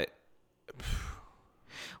 But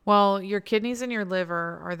Well, your kidneys and your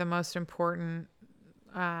liver are the most important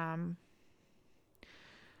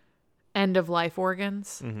end of life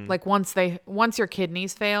organs. Like once your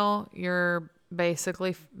kidneys fail, you're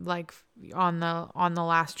basically like on the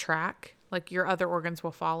last track. Like your other organs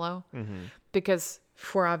will follow, because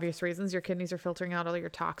for obvious reasons, your kidneys are filtering out all your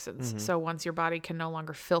toxins. So once your body can no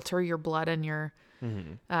longer filter your blood and your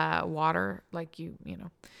water, like you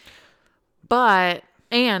know,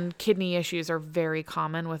 and kidney issues are very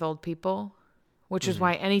common with old people, which is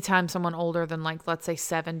why anytime someone older than like, let's say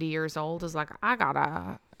 70 years old is like, I got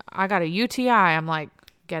a UTI, I'm like,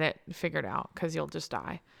 get it figured out, because you'll just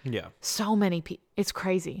die. yeah, So many people, it's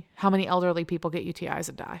crazy how many elderly people get UTIs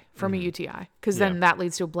and die from a UTI, because then that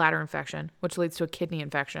leads to a bladder infection, which leads to a kidney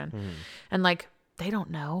infection. And like, they don't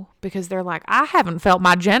know, because they're like, I haven't felt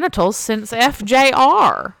my genitals since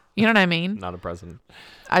FJR. You know what I mean? not a president.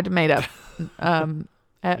 I made up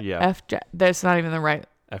Yeah. FJ. That's not even the right.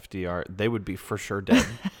 FDR, they would be for sure dead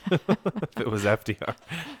if it was FDR.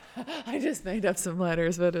 I just made up some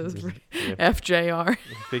letters, but it was FJR.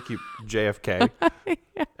 Thank you, JFK,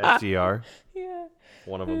 FDR, Yeah.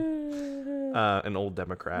 one of them, an old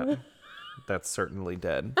Democrat that's certainly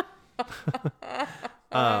dead.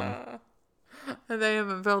 They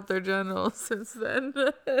haven't felt their genitals since then.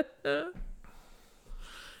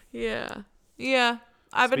 Yeah. Yeah.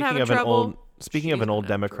 I've been having trouble. Speaking of an old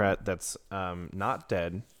Democrat that's not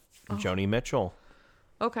dead, Joni Mitchell.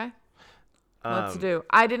 Okay. Let's do.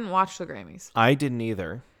 I didn't watch the Grammys. I didn't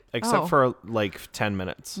either, except for like 10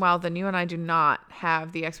 minutes. Well, then you and I do not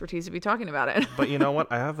have the expertise to be talking about it. But you know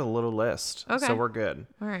what? I have a little list, Okay. so we're good.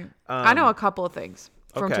 All right. I know a couple of things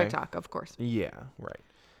from okay. TikTok, of course. Yeah, right.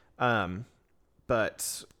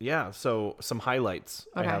 But yeah, so some highlights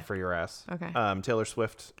I have for your ass. Okay. Taylor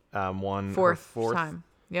Swift won Fourth her time.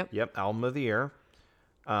 Yep. Album of the year.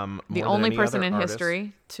 The only person in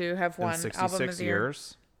history to have won in 66 Album of the Year.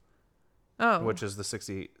 years. Oh. Which is the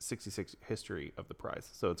 66 history of the prize.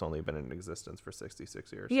 So it's only been in existence for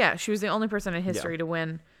 66 years. Yeah, she was the only person in history to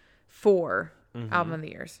win 4 Album of the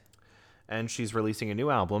Years. And she's releasing a new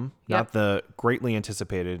album, not the greatly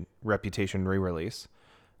anticipated Reputation re-release.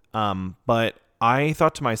 But I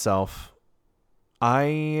thought to myself,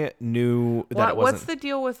 I knew that it wasn't... What's the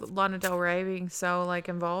deal with Lana Del Rey being so like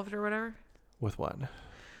involved or whatever? With what?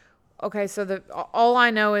 Okay, so all I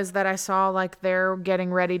know is that I saw like they're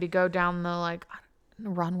getting ready to go down the like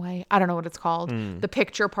runway. I don't know what it's called. The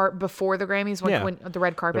picture part before the Grammys, when the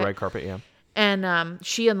red carpet. The red carpet, yeah. And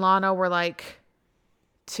she and Lana were like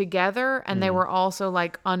together, and they were also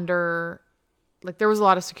like under, like there was a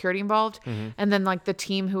lot of security involved. And then like the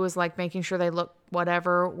team who was like making sure they look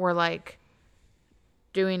whatever were like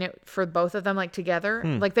doing it for both of them like together.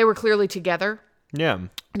 Like they were clearly together. Yeah.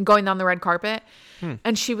 And going down the red carpet.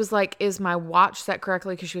 And she was like, is my watch set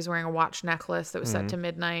correctly? Because she was wearing a watch necklace that was set to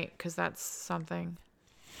midnight, because that's something.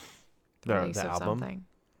 The album. Something.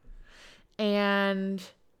 And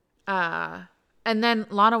then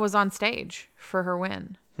Lana was on stage for her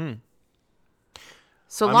win.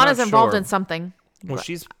 So I'm Lana's not involved sure. in something. Well,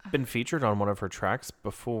 she's been featured on one of her tracks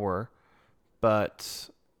before, But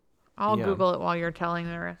I'll yeah. Google it while you're telling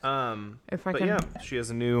the rest. If I but can. yeah, she has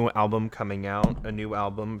a new album coming out, a new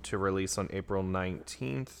album to release on April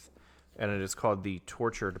 19th, and it is called The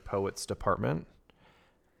Tortured Poets Department.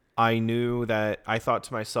 I thought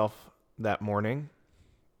to myself that morning,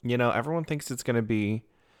 everyone thinks it's going to be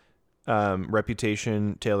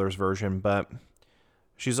Reputation, Taylor's version, but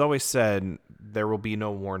she's always said there will be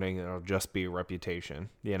no warning, it'll just be Reputation,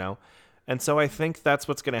 And so I think that's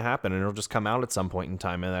what's going to happen, and it'll just come out at some point in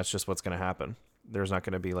time, and that's just what's going to happen. There's not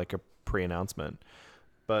going to be like a pre-announcement,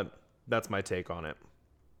 but that's my take on it.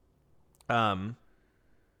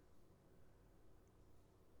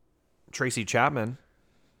 Tracy Chapman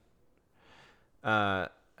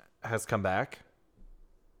has come back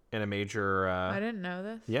in a major... I didn't know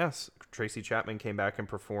this. Yes, Tracy Chapman came back and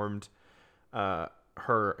performed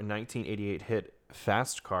her 1988 hit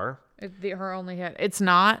Fast Car. Her only hit. It's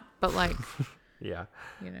not, but like... Yeah.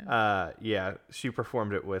 Yeah, she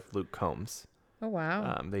performed it with Luke Combs. Oh,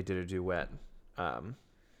 wow. They did a duet.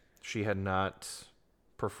 She had not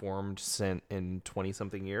performed in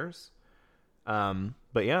 20-something years.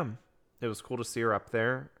 But yeah, it was cool to see her up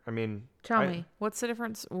there. I mean... Tell me, what's the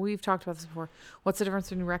difference? We've talked about this before. What's the difference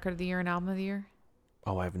between Record of the Year and Album of the Year?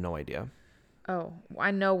 Oh, I have no idea. Oh,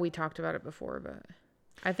 I know we talked about it before, but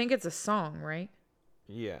I think it's a song, right?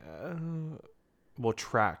 Yeah. Well,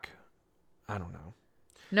 track. I don't know.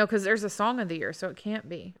 No, because there's a Song of the Year, so it can't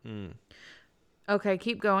be. Okay,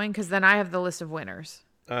 keep going, because then I have the list of winners.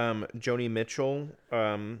 Joni Mitchell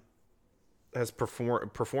has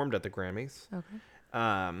performed at the Grammys.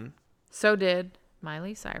 Okay. So did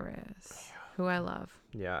Miley Cyrus, who I love.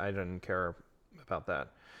 Yeah, I didn't care about that.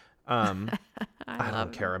 I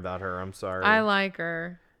don't care about her. I'm sorry. I like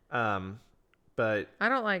her. But I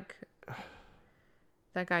don't like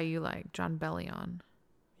that guy you like, John Bellion.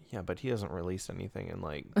 Yeah, but he hasn't released anything in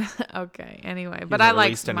like... Okay, anyway. But I like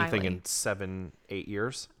released anything Miley. in 7-8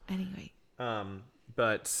 years. Anyway.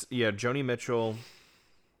 But yeah, Joni Mitchell,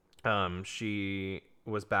 she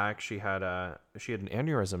was back. She had an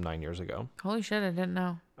aneurysm 9 years ago. Holy shit, I didn't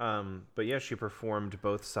know. But yeah, she performed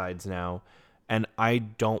both sides now. And I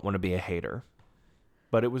don't want to be a hater,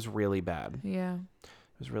 but it was really bad. Yeah.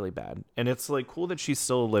 It was really bad. And it's like cool that she's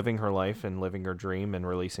still living her life and living her dream and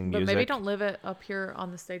releasing music. But maybe don't live it up here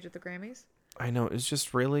on the stage at the Grammys. I know, it's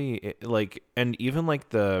just really like, and even like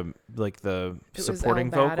the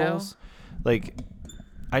supporting El Bado. vocals, like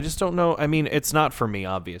I just don't know. I mean, it's not for me,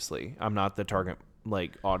 obviously. I'm not the target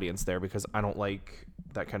like audience there because I don't like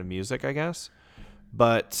that kind of music, I guess.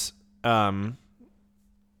 But yeah,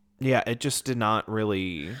 it just did not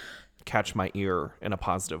really catch my ear in a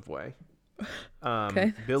positive way.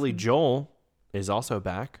 Okay. Billy Joel is also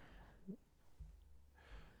back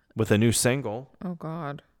with a new single. Oh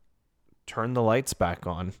God. Turn the Lights Back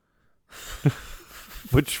On.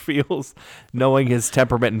 Which feels, knowing his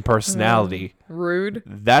temperament and personality, rude.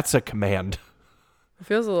 That's a command. It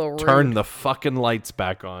feels a little rude. Turn the fucking lights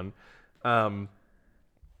back on.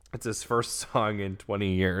 It's his first song in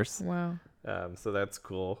 20 years. Wow. So that's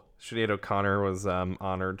cool. Sinead O'Connor was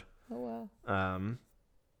honored. Oh wow.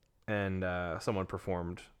 And someone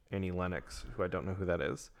performed, Annie Lennox, who I don't know who that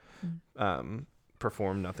is,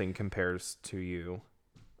 performed Nothing Compares to You.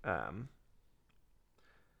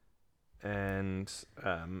 And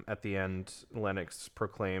at the end, Lennox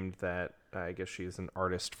proclaimed that I guess she's an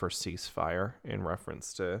artist for ceasefire in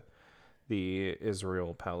reference to the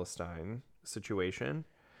Israel-Palestine situation.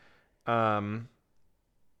 What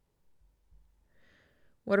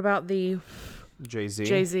about the Jay-Z?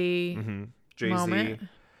 Jay-Z Mm-hmm. Jay-Z moment?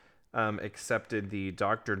 Accepted the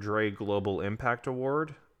Dr. Dre Global Impact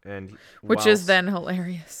Award, and Which is then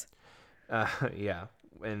hilarious. Yeah.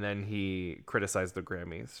 And then he criticized the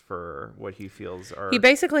Grammys for what he feels are... He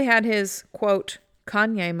basically had his, quote,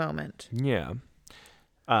 Kanye moment. Yeah.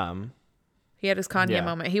 He had his Kanye Yeah.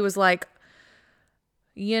 moment. He was like,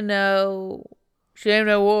 she ain't no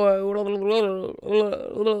war.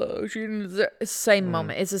 Same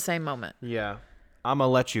moment. It's the same moment. Yeah. I'm going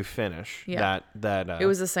to let you finish. Yeah. That It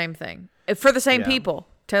was the same thing. For the same Yeah. people.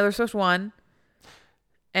 Taylor Swift won.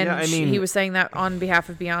 And Yeah, I mean- he was saying that on behalf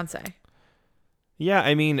of Beyonce. Yeah,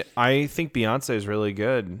 I mean, I think Beyonce is really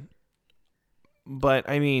good. But,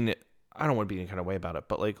 I mean, I don't want to be any kind of way about it,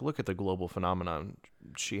 but, like, look at the global phenomenon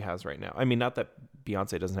she has right now. I mean, not that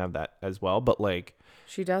Beyonce doesn't have that as well, but, like...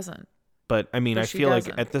 She doesn't. But, I mean, But I she feel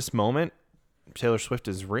doesn't. like at this moment, Taylor Swift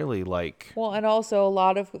is really, like... Well, and also a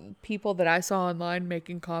lot of people that I saw online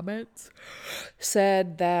making comments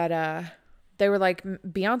said that they were like,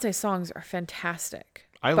 Beyonce's songs are fantastic.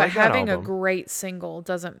 I but like that having album. a great single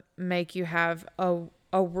doesn't make you have a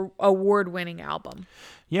award-winning album.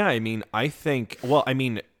 Yeah, I mean, I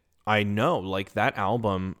know, like, that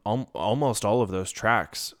album, almost all of those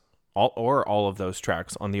tracks, all of those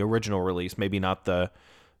tracks on the original release, maybe not the,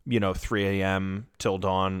 3 a.m. till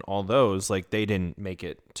dawn, all those, like, they didn't make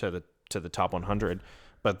it to the top 100.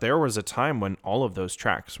 But there was a time when all of those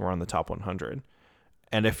tracks were on the top 100.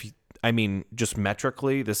 And just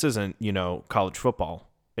metrically, this isn't, college football.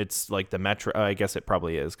 It's like the metro. I guess it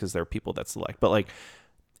probably is because there are people that select, but like,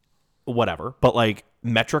 whatever. But like,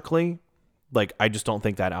 metrically, like, I just don't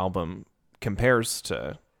think that album compares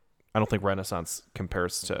to. I don't think Renaissance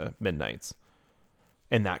compares to Midnight's.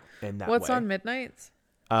 In that What's way. on Midnight's?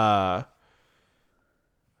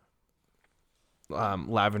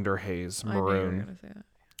 Lavender Haze, I knew you were Maroon, gonna say that.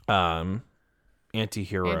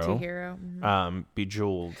 Antihero, Antihero.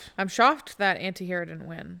 Bejeweled. I'm shocked that Antihero didn't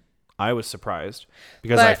win. I was surprised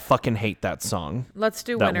because I But- fucking hate that song. Let's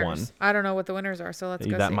do That winners. one. I don't know what the winners are, so let's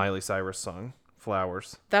go That see. Miley Cyrus song,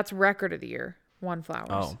 Flowers. That's record of the year. One Flowers.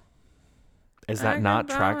 Oh, is that not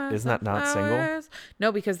track? Isn't that not single? Flowers.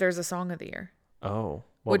 No, because there's a song of the year. Oh,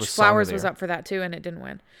 Which Flowers was up for that too, and it didn't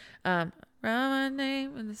win. Write my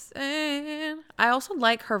name in the sand. I also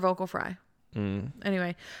like her vocal fry.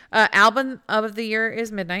 Anyway, album of the year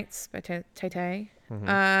is Midnight's by Tay.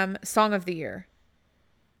 Song of the year.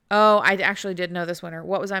 Oh, I actually did know this winner.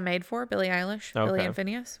 What Was I Made For? Billie Eilish. Okay. Billie and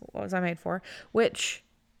Phineas. What Was I Made For? Which,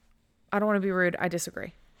 I don't want to be rude. I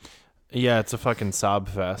disagree. Yeah, it's a fucking sob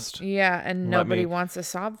fest. Yeah, and Let nobody me- wants a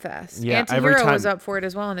sob fest. Yeah, every Antihero time- was up for it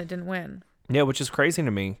as well, and it didn't win. Yeah, which is crazy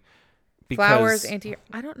to me. Because Flowers,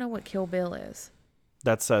 I don't know what Kill Bill is.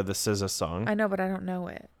 that's the SZA song. I know, but I don't know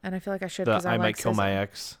it, and I feel like I should The because I I Might like Kill SZA. My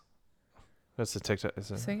Ex. That's the TikTok.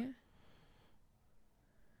 Sing it.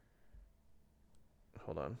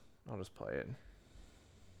 Hold on, I'll just play it.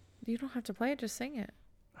 You don't have to play it; just sing it.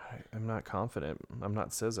 I'm not confident. I'm not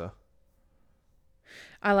SZA.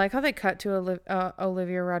 I like how they cut to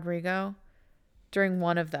Olivia Rodrigo during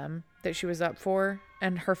one of them that she was up for,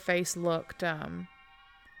 and her face looked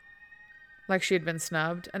like she had been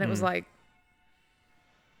snubbed, and it was like,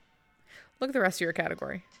 look at the rest of your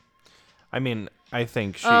category. I mean, I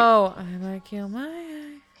think she. Oh, I might kill my eye.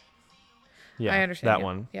 Yeah, I understand, that yeah,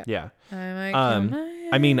 one. yeah. Yeah. I might kill my eye.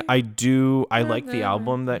 I mean, I like the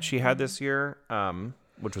album that she had this year,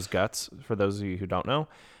 which was Guts, for those of you who don't know.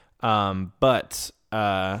 But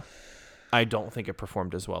I don't think it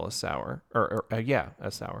performed as well as Sour.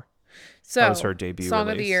 As Sour. So that was her debut song of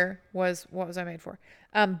the release. year was What Was I Made For?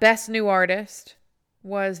 Best new artist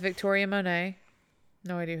was Victoria Monet.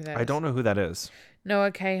 No idea who that is. I don't know who that is.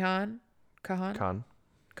 Noah Kahan. Khan.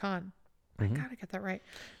 I gotta get that right.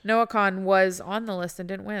 Noah Khan was on the list and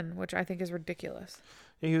didn't win, which I think is ridiculous.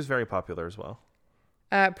 Yeah, he was very popular as well.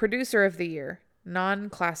 Producer of the year,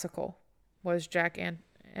 non-classical, was Jack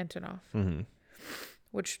Antonoff,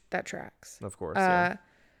 which that tracks. Of course. Yeah.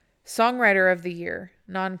 Songwriter of the year,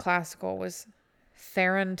 non-classical, was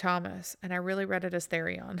Theron Thomas, and I really read it as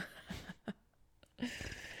Therion.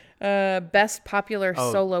 Best popular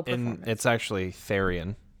solo performance. It's actually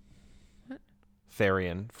Therion. What?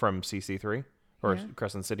 Therion from CC3 or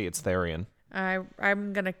Crescent City. It's Therion.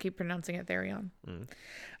 I'm gonna keep pronouncing it Therion.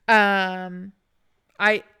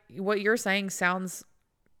 What you're saying sounds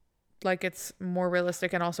like it's more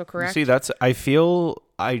realistic and also correct. See,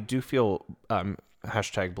 I do feel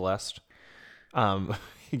hashtag blessed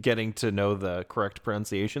getting to know the correct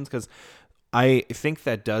pronunciations, because I think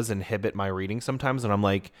that does inhibit my reading sometimes, and I'm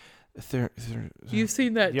like, You've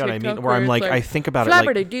seen that, you know what I TikTok mean? Where I'm it's like, I think about it like,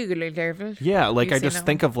 yeah, like You've I seen just that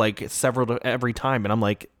think of like several every time, and I'm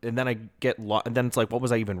like, and then I get and then it's like, what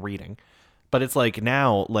was I even reading? But it's like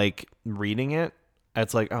now, like reading it,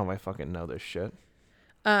 it's like, oh, I fucking know this shit.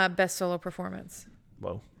 Best solo performance.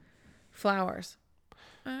 Whoa. Flowers.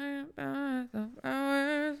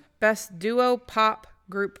 Best duo pop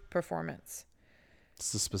group performance.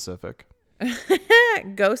 It's the specific.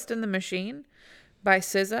 Ghost in the Machine by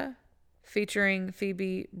SZA featuring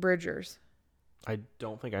Phoebe Bridgers. I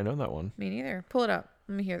don't think I know that one. Me neither. Pull it up.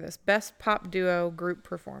 Let me hear this. Best pop duo group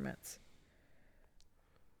performance.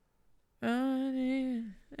 Talk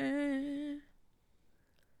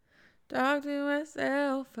to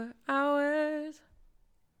myself for hours.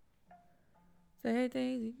 Say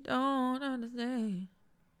things you don't understand.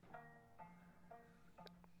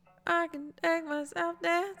 I can take myself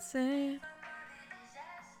dancing.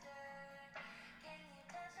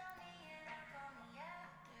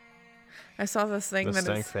 I saw this thing The that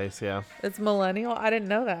stank is, face, yeah. it's millennial. I didn't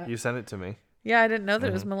know that. You sent it to me. Yeah, I didn't know that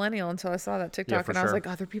it was millennial until I saw that TikTok, for and I was sure. like,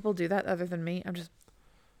 other people do that other than me. I'm just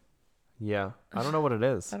Yeah. I don't know what it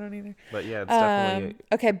is. I don't either. But yeah, it's definitely...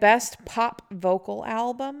 Okay, best pop vocal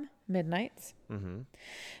album, Midnights. Mm-hmm.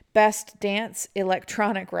 Best dance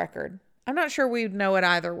electronic record. I'm not sure we'd know it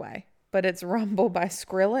either way, but it's Rumble by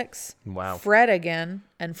Skrillex, Wow. Fred again,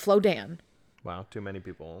 and Flo Dan. Wow, too many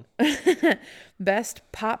people. Best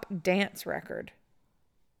pop dance record.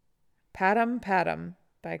 Padam Padam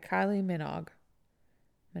by Kylie Minogue.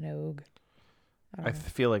 I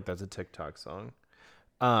feel like that's a TikTok song.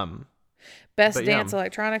 Best but dance yeah.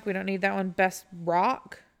 electronic. We don't need that one. Best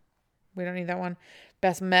rock. We don't need that one.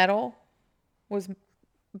 Best metal was it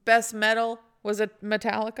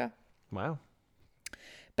Metallica. Wow.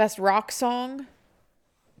 Best rock song.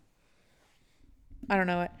 I don't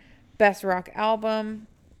know it. Best rock album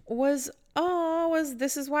was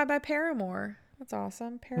This Is Why by Paramore. That's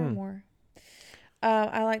awesome. Paramore.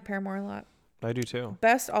 I like Paramore a lot. I do too.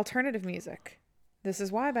 Best alternative music. This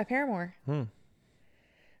Is Why by Paramore.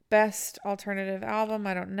 Best alternative album.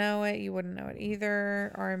 I don't know it. You wouldn't know it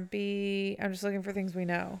either. R&B. I'm just looking for things we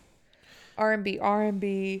know.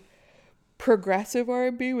 R&B. Progressive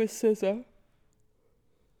R&B with SZA.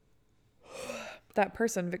 That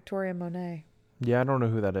person, Victoria Monet. Yeah, I don't know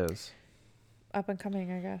who that is. Up and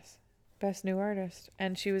coming, I guess. Best new artist.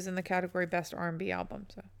 And she was in the category Best R&B album.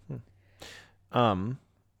 So.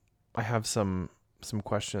 I have some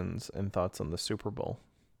questions and thoughts on the Super Bowl.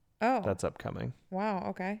 Oh. That's upcoming. Wow,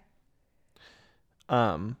 okay.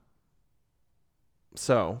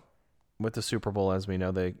 So with the Super Bowl, as we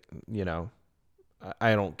know,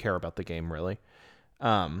 I don't care about the game really.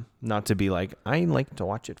 Not to be like, I like to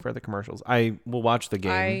watch it for the commercials. I will watch the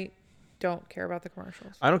game. I don't care about the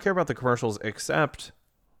commercials. I don't care about the commercials except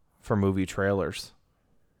for movie trailers,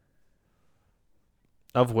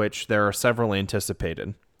 of which there are several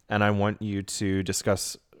anticipated. And I want you to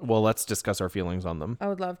discuss, let's discuss our feelings on them. I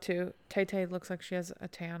would love to. Tay-Tay looks like she has a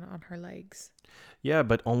tan on her legs. Yeah,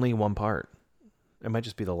 but only one part. It might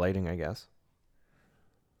just be the lighting, I guess.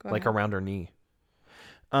 Go like ahead. around her knee.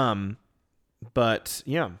 But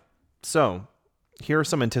yeah. So here are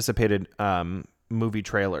some anticipated movie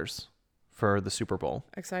trailers for the Super Bowl.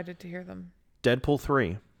 Excited to hear them. Deadpool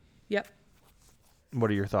 3. Yep.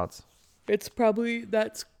 What are your thoughts? It's probably,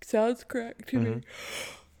 that sounds correct to me.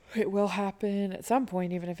 It will happen at some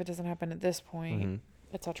point, even if it doesn't happen at this point.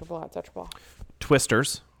 Etc. Blah, etc. Blah.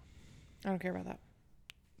 Twisters. I don't care about that.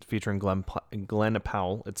 Featuring Glenn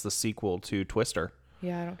Powell. It's the sequel to Twister.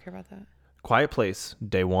 Yeah, I don't care about that. Quiet Place,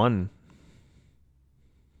 Day 1.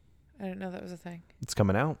 I didn't know that was a thing. It's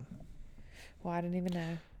coming out. Well, I didn't even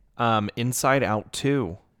know. Inside Out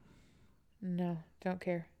 2. No, don't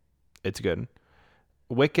care. It's good.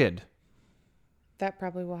 Wicked. That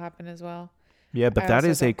probably will happen as well. Yeah, but I that also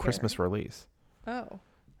is a don't care. Christmas release. Oh,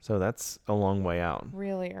 So that's a long way out.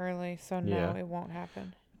 really early. So no, Yeah. it won't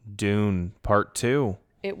happen. Dune Part 2.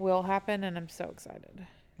 It will happen, and I'm so excited.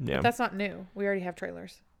 Yeah. But that's not new. We already have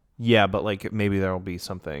trailers. Yeah, but like maybe there'll be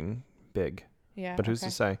something big. Yeah. But who's okay.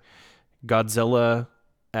 to say? Godzilla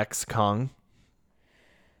X Kong.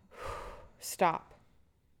 Stop.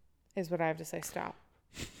 Is what I have to say. Stop.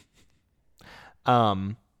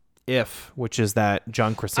 If, which is that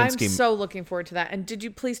John Krasinski. I'm so looking forward to that. And did you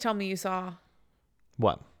please tell me you saw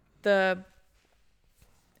What?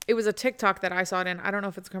 it was a TikTok that I saw it in. I don't know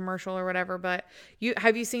if it's a commercial or whatever, but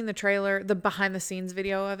have you seen the trailer, the behind the scenes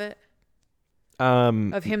video of it?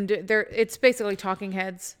 Of him, it's basically talking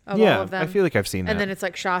heads of all of them. I feel like I've seen that. And then it's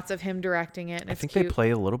like shots of him directing it. And I think they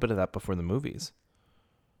play a little bit of that before the movies,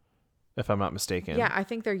 if I'm not mistaken. Yeah, I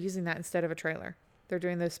think they're using that instead of a trailer. They're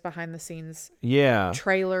doing this behind the scenes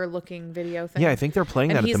trailer looking video thing. Yeah, I think they're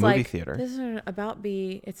playing that at the movie theater. This isn't about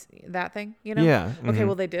it's that thing, you know? Yeah. Okay,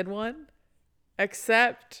 well, they did one.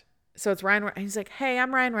 Except, so it's Ryan. He's like, hey,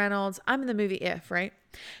 I'm Ryan Reynolds. I'm in the movie If, right?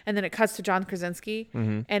 And then it cuts to John Krasinski.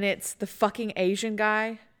 And it's the fucking Asian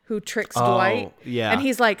guy who tricks Dwight. Yeah. And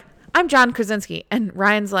he's like, I'm John Krasinski. And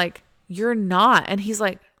Ryan's like, you're not. And he's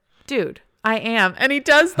like, dude, I am. And he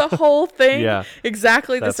does the whole thing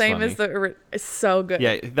exactly the same funny. as it's so good.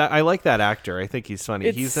 Yeah, I like that actor. I think he's funny.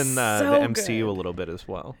 It's He's in the so MCU good. a little bit as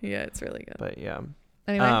well. Yeah, it's really good. But yeah.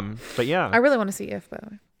 Anyway. But yeah. I really want to see If, by the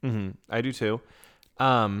way. I do too.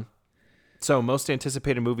 So most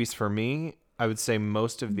anticipated movies for me, I would say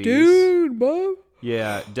most of these. Dude, Bob.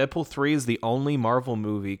 Yeah, Deadpool 3 is the only Marvel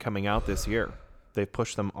movie coming out this year. They've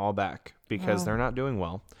pushed them all back because they're not doing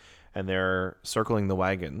well, and they're circling the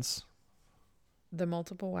wagons. The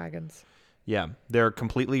multiple wagons. Yeah, they're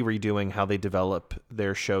completely redoing how they develop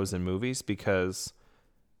their shows and movies because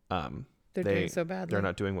they're doing so badly. They're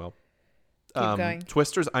not doing well. Keep going.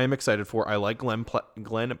 Twisters, I am excited for. I like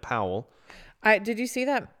Glenn Powell. Did you see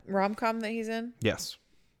that rom-com that he's in? Yes.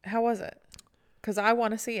 How was it? Because I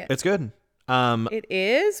want to see it. It's good. It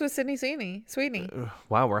is with Sydney Sweeney.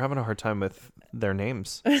 Wow, we're having a hard time with their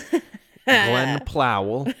names. Glenn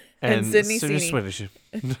Plowell and Sydney Sydney Sweeney.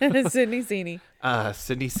 Sydney Sweeney.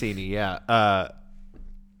 Sydney Sweeney, yeah.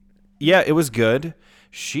 Yeah, it was good.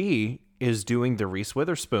 She is doing the Reese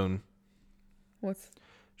Witherspoon.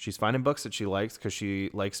 She's finding books that she likes because she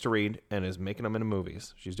likes to read and is making them into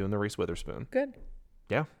movies. She's doing the Reese Witherspoon. Good.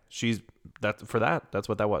 Yeah, that's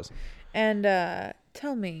what that was. And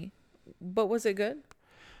tell me, but was it good?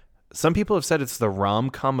 Some people have said it's the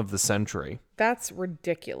rom-com of the century. That's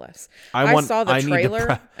ridiculous. I saw the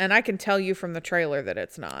trailer, and I can tell you from the trailer that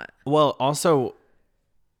it's not. Well, also,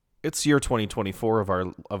 it's year 2024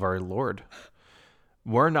 of our Lord.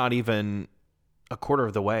 We're not even a quarter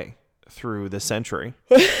of the way through the century.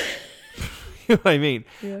 You know what I mean?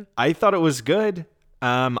 Yeah. I thought it was good.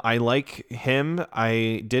 I like him.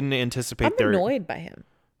 I didn't anticipate. I'm annoyed by him.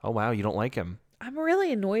 Oh wow, you don't like him? I'm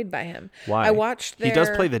really annoyed by him. Why? I watched. He does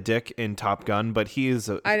play the dick in Top Gun, but he's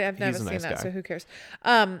a. I've never seen nice that, guy. so who cares?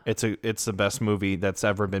 It's the best movie that's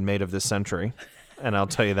ever been made of this century, and I'll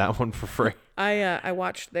tell you that one for free. I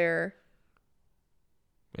watched their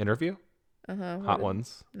interview. Hot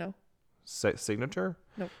Ones. No. Signature.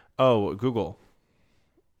 No. Oh, Google.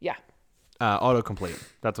 Yeah. Autocomplete.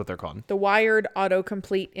 That's what they're called. The Wired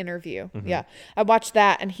autocomplete interview. Mm-hmm. Yeah. I watched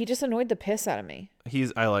that and he just annoyed the piss out of me.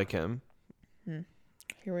 I like him.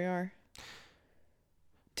 Here we are.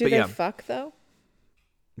 Do they fuck though?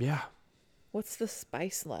 Yeah. What's the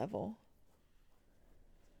spice level?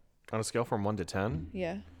 On a scale from 1 to 10?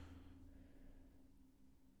 Yeah.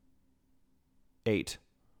 8.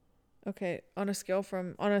 Okay. On a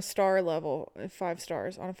star level, 5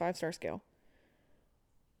 stars, on a 5-star scale.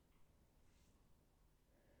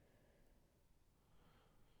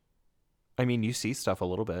 I mean, you see stuff a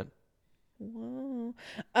little bit. Whoa.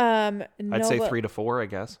 I'd say 3 to 4, I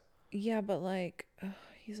guess. Yeah, but like,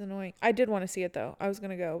 he's annoying. I did want to see it though. I was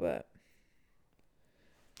gonna go, but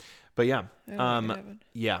yeah,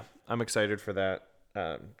 yeah, I'm excited for that.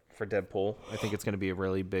 For Deadpool, I think it's gonna be a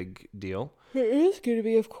really big deal. It is gonna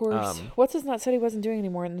be, of course. What's his nut said he wasn't doing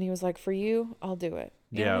anymore, and then he was like, "For you, I'll do it."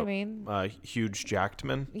 You know what I mean? Hugh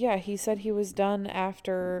Jackman. Yeah, he said he was done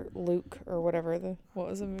after Luke or whatever. What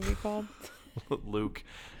was the movie called? Luke.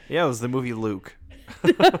 Yeah, it was the movie Luke.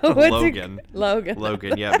 Logan.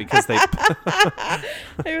 Logan, yeah, because they...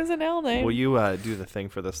 It was an L name. Will you do the thing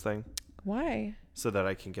for this thing? Why? So that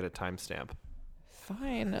I can get a timestamp.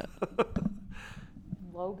 Fine.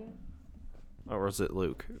 Logan? Or was it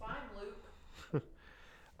Luke? Fine,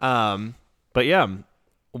 Luke. But yeah,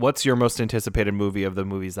 what's your most anticipated movie of the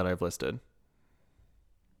movies that I've listed?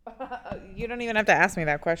 You don't even have to ask me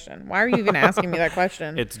that question. Why are you even asking me that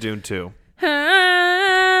question? It's Dune 2.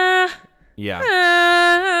 Yeah.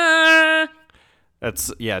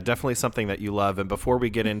 That's definitely something that you love. And before we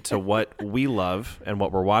get into what we love and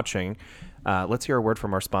what we're watching, let's hear a word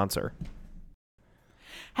from our sponsor.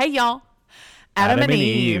 Hey y'all. Adam and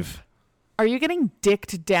Eve. Are you getting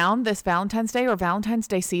dicked down this Valentine's Day or Valentine's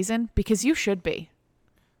Day season? Because you should be.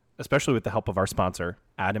 Especially with the help of our sponsor,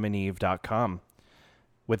 adamandeve.com.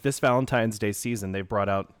 With this Valentine's Day season, they've brought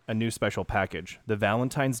out a new special package, the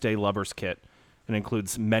Valentine's Day Lovers Kit. It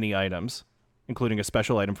includes many items, including a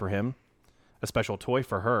special item for him, a special toy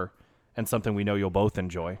for her, and something we know you'll both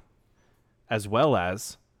enjoy, as well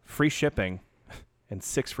as free shipping and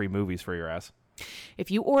 6 free movies for your ass. If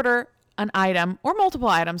you order an item or multiple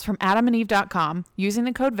items from adamandeve.com using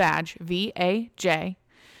the code VAJ, V-A-J,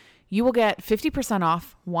 you will get 50%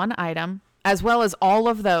 off one item, as well as all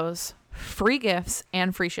of those free gifts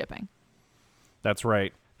and free shipping. That's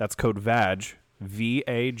right. That's code VAJ,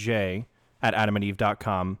 V-A-J, at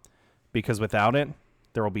adamandeve.com, because without it,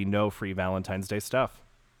 there will be no free Valentine's Day stuff.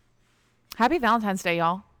 Happy Valentine's Day,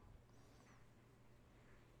 y'all.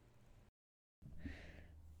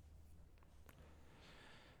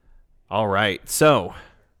 All right. So,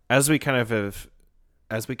 as we've kind of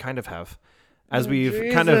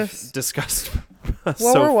discussed what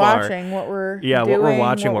so we're far, watching, what we're doing, what we're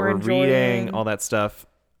watching, what we're enjoying. reading, all that stuff.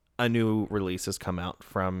 A new release has come out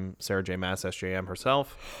from Sarah J. Maas, SJM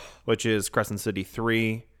herself, which is Crescent City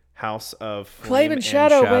 3, House of Flame and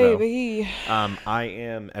Shadow, baby. I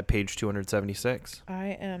am at page 276. I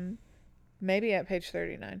am maybe at page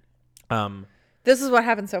 39. This is what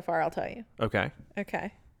happened so far, I'll tell you. Okay.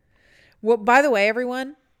 Well, by the way,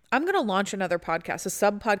 everyone, I'm going to launch another podcast, a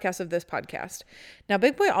sub-podcast of this podcast. Now,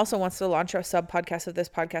 Big Boy also wants to launch a sub-podcast of this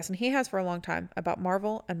podcast, and he has for a long time, about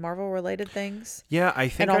Marvel and Marvel-related things. Yeah, I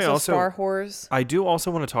think and also Star Wars. I do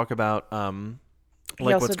also want to talk about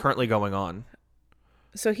what's currently going on.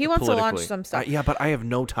 So he wants to launch politically. some stuff. Yeah, but I have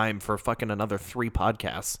no time for fucking another 3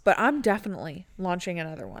 podcasts. But I'm definitely launching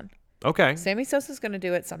another one. Okay. Sammy Sosa's going to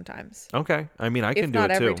do it sometimes. Okay. I mean, I can If do it not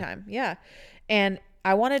too. every time. Yeah. And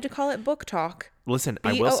I wanted to call it Book Talk. Listen,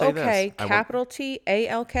 I will say this. B-O-O-K, capital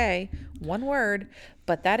T-A-L-K, one word,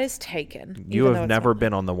 but that is taken. You have never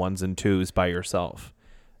been on the 1s and 2s by yourself.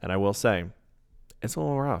 And I will say, it's a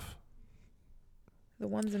little rough. The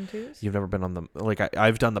 1s and 2s? You've never been on the, like,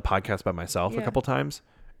 I've done the podcast by myself a couple times.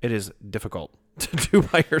 It is difficult to do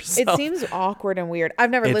by yourself. It seems awkward and weird. I've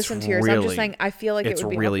never listened to yours. I'm just saying I feel like it would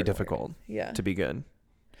be really awkward and difficult weird. to be good.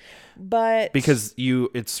 But Because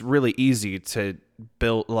it's really easy to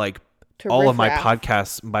build, like, to all of my riff-raff.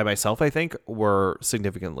 podcasts by myself, I think, were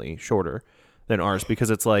significantly shorter than ours because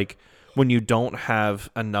it's like when you don't have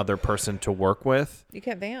another person to work with, You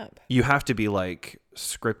can't vamp. you have to be like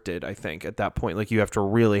scripted, I think, at that point. Like you have to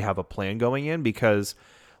really have a plan going in because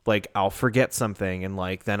like I'll forget something and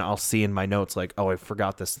like then I'll see in my notes like, oh, I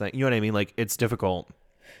forgot this thing. You know what I mean? Like it's difficult.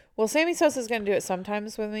 Well, Sammy Sosa's going to do it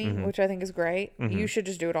sometimes with me, Mm-hmm. which I think is great. You should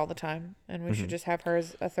just do it all the time, and we should just have her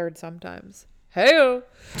as a third sometimes. Hey,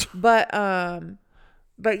 but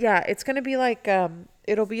yeah, it's going to be like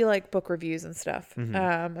it'll be like book reviews and stuff,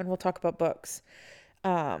 and we'll talk about books.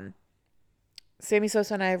 Sammy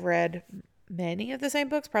Sosa and I have read many of the same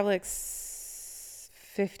books, probably like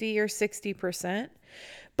 50 or 60%.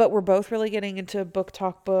 But we're both really getting into book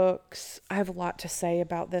talk books. I have a lot to say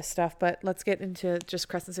about this stuff, but let's get into just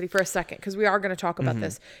Crescent City for a second because we are going to talk about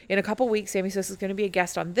this. In a couple weeks, Sammy Sosa is going to be a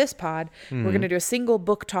guest on this pod. We're going to do a single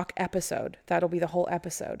book talk episode. That'll be the whole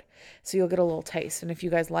episode. So you'll get a little taste. And if you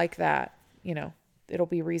guys like that, you know, it'll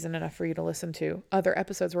be reason enough for you to listen to other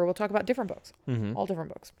episodes where we'll talk about different books, all different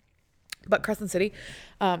books. But Crescent City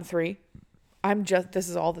 3, this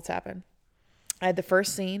is all that's happened. I had the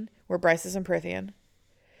first scene where Bryce is in Prythian.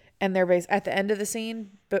 And they're based at the end of the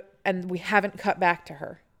scene, and we haven't cut back to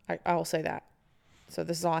her. I will say that. So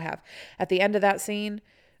this is all I have. At the end of that scene,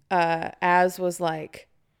 Az was like,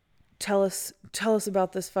 "Tell us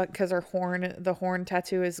about this fuck," because the horn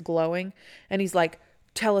tattoo is glowing, and he's like,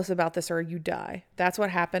 "Tell us about this or you die." That's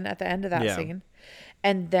what happened at the end of that scene.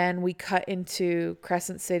 And then we cut into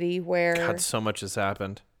Crescent City where God, so much has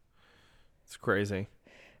happened. It's crazy.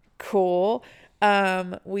 Cool.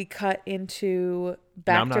 We cut into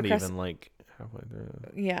back now I'm not to even like halfway through.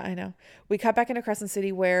 Yeah, I know. We cut back into Crescent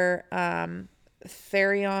City where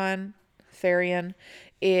Therion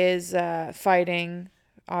is fighting.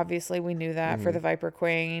 Obviously, we knew that for the Viper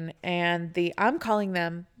Queen. And I'm calling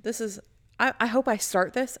them, I hope I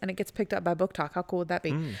start this and it gets picked up by Book Talk. How cool would that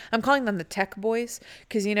be? I'm calling them the Tech Boys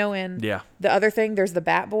because, you know, in the other thing, there's the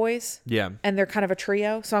Bat Boys. Yeah. And they're kind of a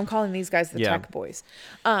trio. So I'm calling these guys the Tech Boys.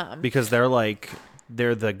 Because they're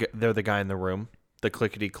the guy in the room. The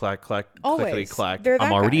clickety clack clack clickety clack. They're that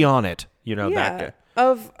I'm already guy. on it. You know that guy.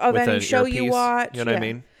 Of With any an show you earpiece, watch. you know what I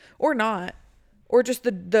mean? Or not. Or just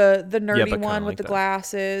the nerdy but one kinda with like the that.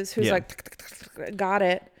 glasses who's like, got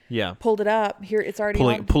it. Yeah. Pulled it up. Here, it's already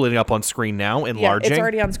on. Pulling it up on screen now, Yeah, enlarging. it's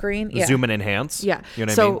already on screen. Yeah. Zoom and enhance. Yeah. You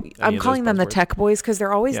know what So I mean? I'm calling them the Tech Boys because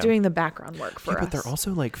they're always Yeah. doing the background work for us. But they're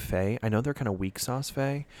also like Fae. I know they're kind of weak sauce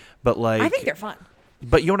Fae, but like I think they're fun.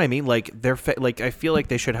 But you know what I mean? Like they're like I feel like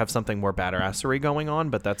they should have something more badassery going on,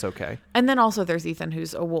 but that's okay. And then also there's Ethan,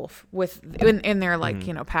 who's a wolf in their like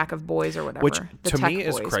pack of boys or whatever. Which the to Tech me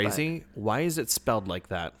is Boys, crazy. Why is it spelled like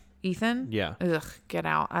that? but Ethan? Yeah. Ugh, get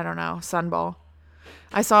out. I don't know. Sunball.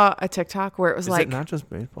 I saw a TikTok where it was Is like it not just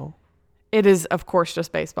baseball? it is of course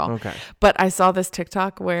just baseball. Okay. But I saw this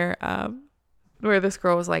TikTok where this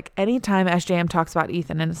girl was like, anytime SJM talks about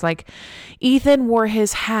Ethan, and it's like, Ethan wore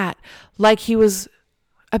his hat like he was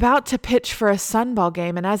about to pitch for a Sunball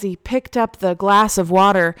game, and as he picked up the glass of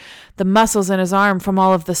water, the muscles in his arm from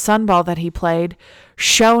all of the Sunball that he played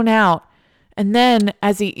shone out. And then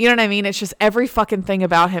as he, you know what I mean? It's just every fucking thing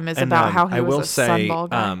about him is about how he I was will a say, Sunball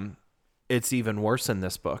guy. it's even worse in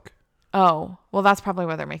this book. Oh, well, that's probably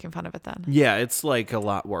why they're making fun of it then. Yeah, it's like a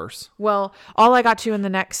lot worse. Well, all I got to in the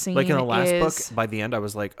next scene Like in the last is, book, by the end, I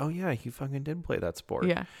was like, oh yeah, he fucking did play that sport.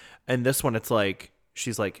 Yeah. And this one, it's like,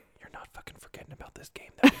 she's like, you're not fucking forgetting about this game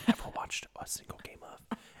that we never watched a single game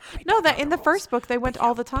of. No, that in the first book they went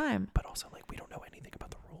all the time. But also, like, we don't know anything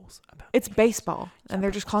about the rules. It's baseball, and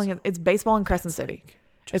they're just calling it's baseball in Crescent City.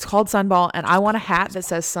 It's called Sunball, and I want a hat that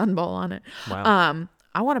says Sunball on it. Wow.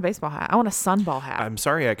 I want a baseball hat. I want a Sunball hat. I'm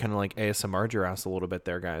sorry I kind of like ASMR'd your ass a little bit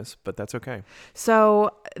there, guys, but that's okay.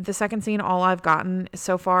 So the second scene, all I've gotten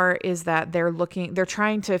so far is that they're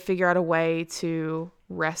trying to figure out a way to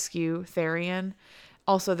rescue Therion.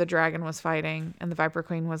 Also, the dragon was fighting, and the Viper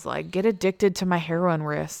Queen was like, get addicted to my heroin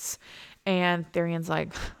wrists. And Therion's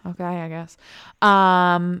like, okay, I guess.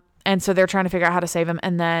 And so they're trying to figure out how to save him.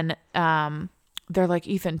 And then they're like,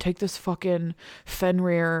 Ethan, take this fucking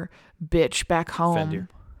Fenrir bitch back home. Fenrir.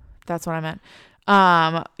 That's what I meant.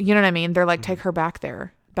 You know what I mean? They're like, take her back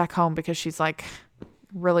home, because she's like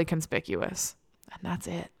really conspicuous. And that's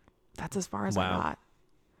it. That's as far as I got.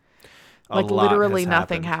 Like literally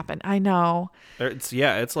nothing happened. I know. It's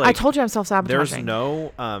like I told you I'm self-sabotaging. There's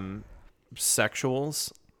no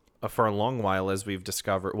sexuals for a long while, as we've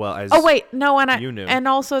discovered. Well, as you knew. And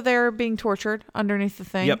also they're being tortured underneath the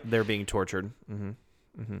thing. Yep, they're being tortured.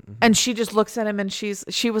 And she just looks at him, and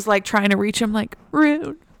she was like trying to reach him, like,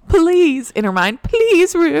 Rune, please, in her mind,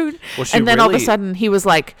 please, Rune. Well, and then all of a sudden he was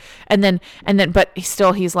like, but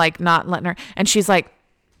he's like not letting her, and she's like,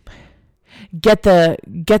 get the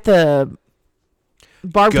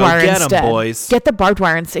barbed wire instead. Boys. Get the barbed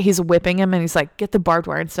wire instead. He's whipping him, and he's like, get the barbed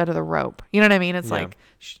wire instead of the rope. You know what I mean? It's like,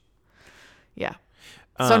 yeah.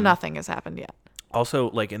 So nothing has happened yet.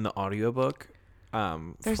 Also, like in the audiobook,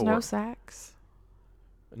 there's no sex.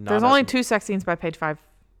 There's only 2 sex scenes by page 5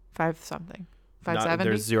 something. 570.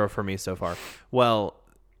 There's 0 for me so far. Well,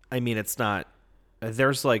 I mean, it's not.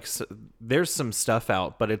 There's some stuff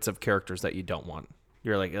out, but it's of characters that you don't want.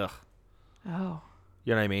 You're like, ugh. Oh.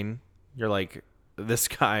 You know what I mean? You're like, this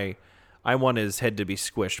guy, I want his head to be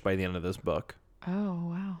squished by the end of this book.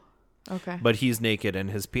 Oh, wow. Okay. But he's naked and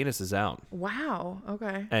his penis is out. Wow.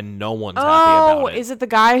 Okay. And no one's happy about it. Oh, is it the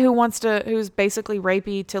guy who's basically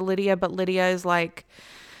rapey to Lydia, but Lydia is like,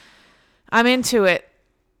 I'm into it.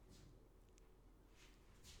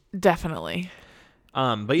 Definitely.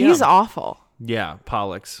 But yeah. He's awful. Yeah,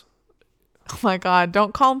 Pollux. Oh my God.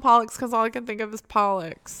 Don't call him Pollux, because all I can think of is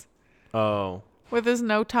Pollux. Oh. With his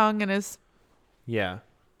no tongue and his... Yeah.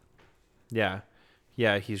 Yeah.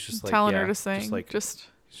 Yeah, he's just like... telling her to sing. He's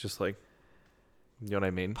just like... You know what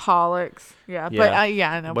I mean? Pollux. Yeah. But I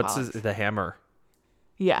know What's Pollux. the hammer?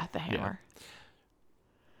 Yeah, the hammer. Yeah.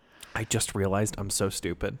 I just realized I'm so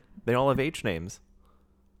stupid. They all have H names.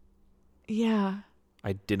 Yeah.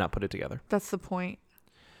 I did not put it together. That's the point.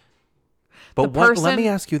 But let me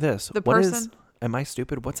ask you this. Am I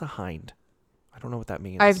stupid? What's a hind? I don't know what that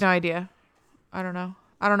means. I have no idea. I don't know.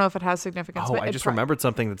 I don't know if it has significance. Oh, I just remembered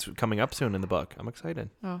something that's coming up soon in the book. I'm excited.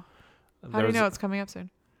 Oh. How do you know it's coming up soon?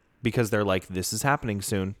 Because they're like, this is happening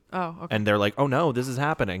soon. Oh, okay. And they're like, oh no, this is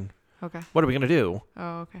happening. Okay. What are we going to do?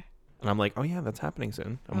 Oh, okay. And I'm like, oh yeah, that's happening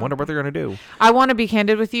soon. I wonder what they're going to do. I want to be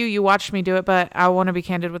candid with you. You watched me do it, but I want to be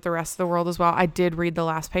candid with the rest of the world as well. I did read the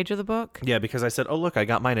last page of the book. Yeah, because I said, oh look, I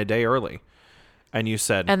got mine a day early. And you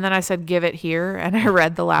said... And then I said, give it here. And I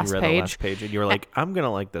read the last page. The last page. And you were like, I'm going to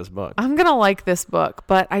like this book. I'm going to like this book,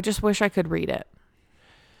 but I just wish I could read it.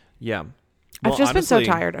 Yeah. Well, I've just been so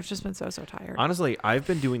tired. I've just been so tired. Honestly, I've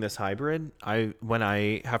been doing this hybrid. When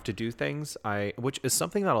I have to do things, which is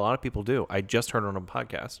something that a lot of people do. I just heard on a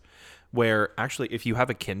podcast where actually if you have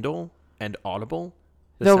a Kindle and Audible...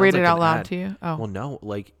 They'll read it out loud to you? Oh. Well, no.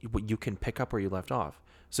 Like, you can pick up where you left off.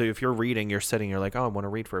 So if you're reading, you're sitting, you're like, oh, I want to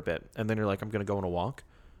read for a bit. And then you're like, I'm going to go on a walk,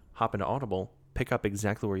 hop into Audible, pick up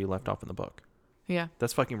exactly where you left off in the book. Yeah.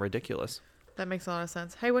 That's fucking ridiculous. That makes a lot of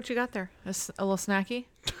sense. Hey, what you got there? A little snacky?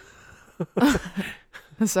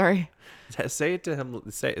 Sorry. Say it to him.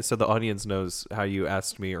 So the audience knows how you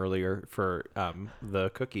asked me earlier for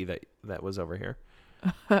the cookie that was over here.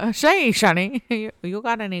 Shani, you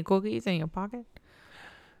got any cookies in your pocket?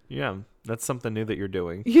 Yeah, that's something new that you're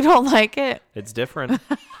doing. You don't like it? It's different.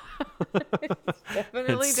 It's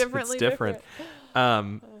definitely different.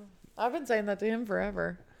 I've been saying that to him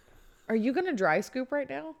forever. Are you gonna dry scoop right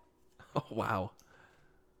now? Oh wow.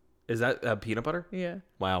 Is that peanut butter? Yeah.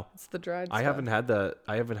 Wow. It's the dried I haven't had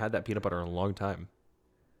that peanut butter in a long time.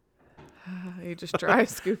 You just dry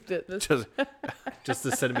scooped it. Just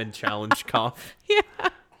the cinnamon challenge cough. Yeah.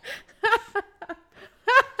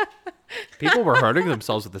 People were hurting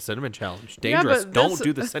themselves with the cinnamon challenge. Dangerous. Yeah, don't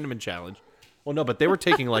do the cinnamon challenge. Well, no, but they were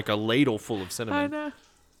taking like a ladle full of cinnamon. I know.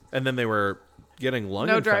 And then they were getting lung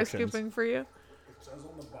infections. No dry scooping for you? It says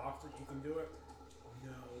on the box that you can do it.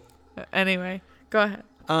 No. Anyway, go ahead.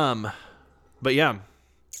 But yeah.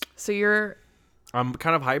 So I'm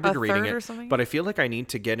kind of hybrid reading it, or something? But I feel like I need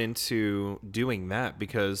to get into doing that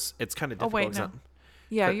because it's kind of difficult. Oh wait, no.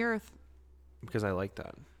 Yeah, you're because I like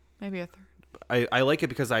that. Maybe a third. I like it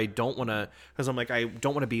because I don't want to, because I'm like, I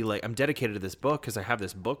don't want to be like, I'm dedicated to this book because I have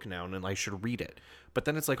this book now and I should read it. But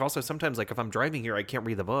then it's like also sometimes like if I'm driving here, I can't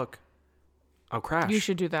read the book. I'll crash. You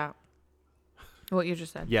should do that. What you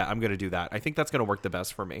just said. Yeah, I'm going to do that. I think that's going to work the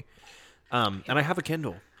best for me. And I have a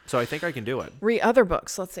Kindle, so I think I can do it. Read other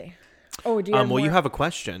books. Let's see. Oh, do you have you have a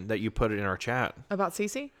question that you put it in our chat. About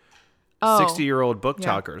Cece? Oh. 60-year-old book Yeah.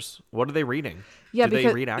 talkers. What are they reading? Yeah, Do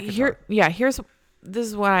because they read ACOTAR? this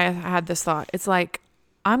is why I had this thought. It's like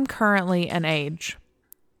I'm currently an age.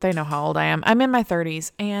 They know how old I am. I'm in my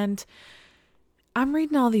 30s and I'm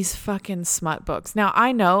reading all these fucking smut books. Now,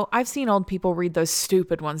 I know I've seen old people read those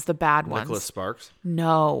stupid ones, the bad ones. Nicholas Sparks?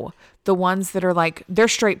 No, the ones that are like they're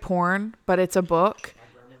straight porn, but it's a book.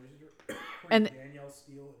 And Danielle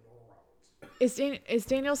Steele and Noel Roberts. is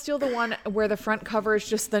Danielle Steele the one where the front cover is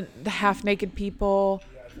just the half naked people?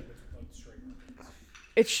 Yeah, I think it's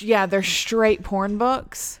like straight. They're straight porn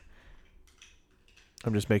books.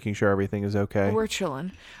 I'm just making sure everything is okay. We're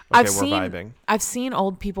chilling. We're vibing. I've seen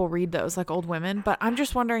old people read those, like old women, but I'm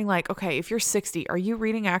just wondering, like, okay, if you're 60, are you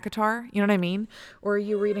reading ACOTAR? You know what I mean? Or are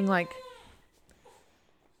you reading like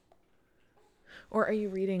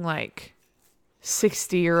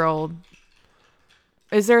 60-year-old?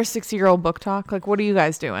 Is there a 60-year-old book talk? Like, what are you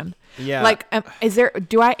guys doing? Yeah. Like,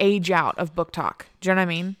 do I age out of book talk? Do you know what I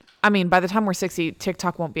mean? I mean, by the time we're 60,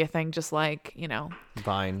 TikTok won't be a thing, just like,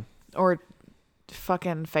 Vine. or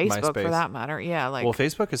fucking Facebook MySpace. for that matter. Yeah, like, Well,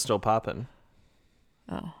 Facebook is still popping.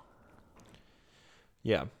 oh,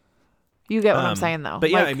 Yeah. you get what I'm saying though. But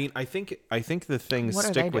yeah, Like, I mean, I think the things What are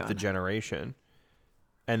stick they with the doing? generation,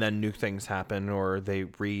 and then new things happen or they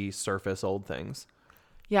resurface old things.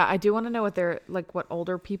 yeah, I do want to know what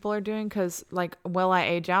older people are doing, because like, will I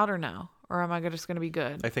age out or no, or am I just going to be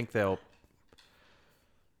good? I think they'll.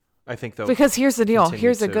 Because here's the deal. continue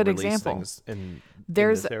Here's a to good release example. things in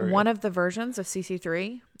There's this area. one of the versions of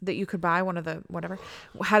CC3 that you could buy, one of the whatever,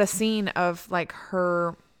 had a scene of like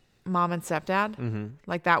her mom and stepdad. Mm-hmm.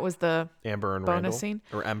 Like that was the Amber and bonus Randall, scene.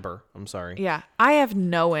 or Ember. I'm sorry. Yeah. I have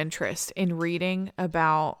no interest in reading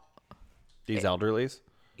about. These elderlies.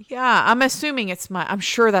 Yeah, I'm assuming I'm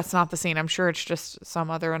sure that's not the scene. I'm sure it's just some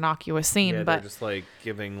other innocuous scene, Yeah, but they're just like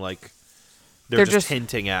giving like. They're They're just just-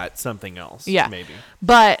 hinting at something else. yeah, Maybe.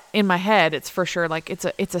 But in my head, it's for sure like it's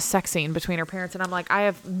a sex scene between her parents, and I'm like, I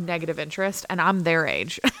have negative interest, and I'm their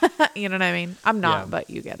age. You know what I mean? I'm not, Yeah. but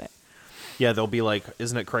you get it, Yeah, they'll be like,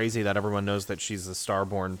 isn't it crazy that everyone knows that she's a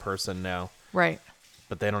starborn person now, right?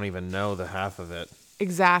 but they don't even know the half of it.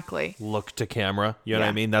 Exactly, Look to camera. You know what I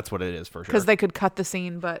Yeah. mean? That's what it is for sure. because they could cut the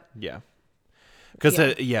scene, but Yeah. Because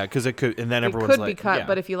it could, and then it everyone's could like, be cut. yeah.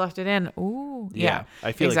 But if you left it in, ooh, yeah,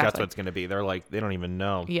 I feel like that's exactly. what it's going to be. They're like, they don't even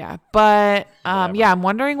know. Yeah, but Whatever. yeah, I'm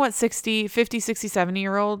wondering what 50, 60,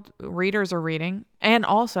 70-year-old readers are reading, and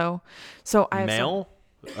also, so I have Male,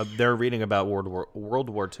 they're reading about World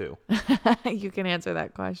War II. you can answer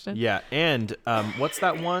that question. Yeah, and what's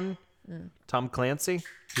that one? Tom Clancy.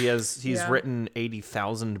 He's Yeah. written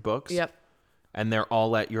 80,000 books. Yep. And they're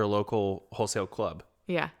all at your local wholesale club.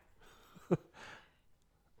 Yeah.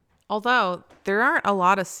 Although there aren't a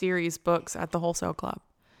lot of series books at the wholesale club.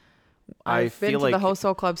 I I've been feel to the like-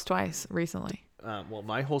 wholesale clubs twice recently. Well,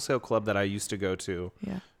 my wholesale club that I used to go to,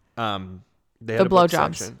 Yeah. they had The a book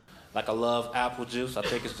blowjobs. section. Like I love apple juice. I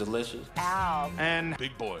think it's delicious. And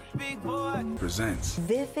Big boy. presents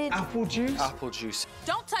Vivid apple juice. Apple juice.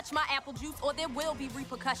 Don't touch my apple juice or there will be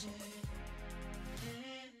repercussions.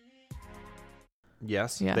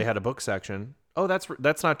 Yes, Yeah. they had a book section. Oh,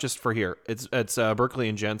 that's not just for here. It's Berkeley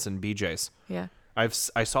and Gents and BJ's. Yeah.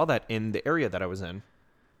 I saw that in the area that I was in,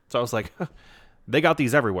 so I was like, they got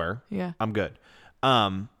these everywhere. Yeah. I'm good.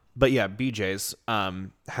 But yeah, BJ's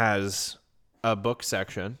has a book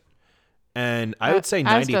section, and I would say as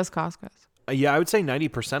 90. does Costco's. Yeah, I would say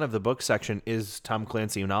 90% of the book section is Tom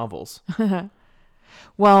Clancy novels.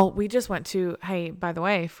 Well, we just went to, hey, by the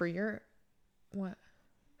way, for your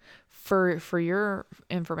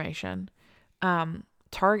information,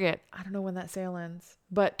 Target, I don't know when that sale ends,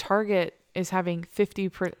 but Target is having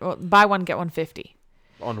buy one get one 50.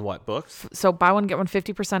 On what books? So buy one get one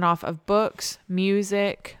 50% off of books,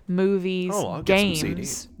 music, movies, Oh, I'll get some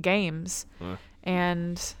games,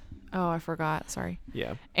 and I forgot, sorry. Yeah,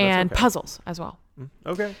 that's And okay. puzzles as well.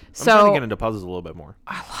 Okay, I'm So- trying to get into puzzles a little bit more.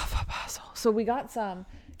 I love a puzzle. So we got some.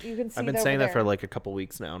 You can see I've been over saying that for there. like a couple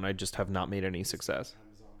weeks now, and I just have not made any success.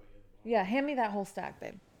 Yeah, hand me that whole stack,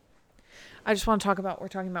 babe. I just want to talk about. We're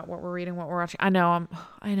talking about what we're reading, what we're watching. I know.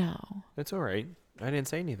 It's all right. I didn't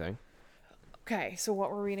say anything. Okay, so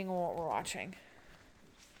what we're reading and what we're watching.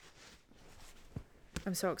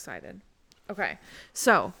 I'm so excited. Okay,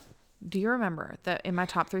 so do you remember that in my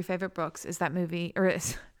top 3 favorite books is that movie, or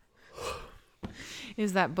is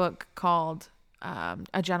that book called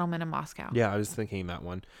A Gentleman in Moscow? Yeah, I was thinking that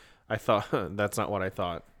one. I thought that's not what I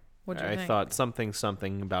thought. What'd you I think? thought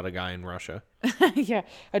something about a guy in Russia. Yeah,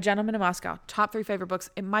 A Gentleman in Moscow. Top 3 favorite books.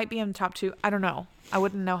 It might be in top 2. I don't know. I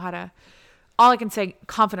wouldn't know how to. All I can say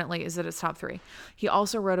confidently is that it's top 3. He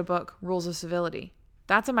also wrote a book, Rules of Civility.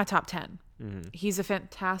 That's in my top 10. He's a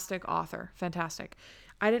fantastic author. Fantastic.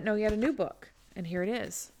 I didn't know he had a new book, and here it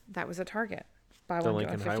is. That was at Target. Buy The one,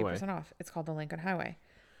 get Lincoln 50% Highway. off. It's called The Lincoln Highway.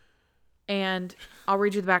 And I'll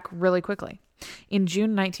read you the back really quickly. In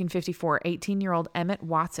June 1954, 18-year-old Emmett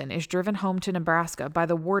Watson is driven home to Nebraska by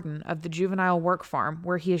the warden of the juvenile work farm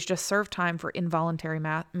where he has just served time for involuntary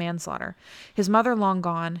manslaughter. His mother long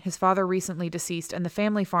gone, his father recently deceased, and the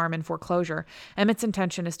family farm in foreclosure, Emmett's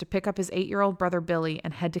intention is to pick up his 8-year-old brother Billy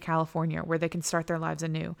and head to California where they can start their lives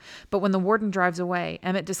anew. But when the warden drives away,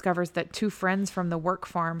 Emmett discovers that 2 friends from the work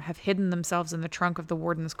farm have hidden themselves in the trunk of the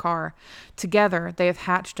warden's car. Together, they have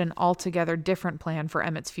hatched an altogether different plan for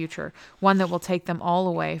Emmett's future, one that will take them all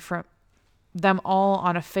away from them all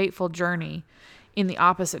on a fateful journey in the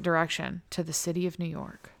opposite direction to the city of New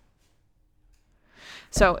York.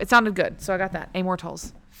 So it sounded good. So I got that. Amor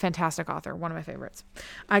Towles, fantastic author, one of my favorites.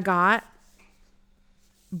 I got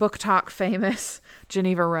Book Talk famous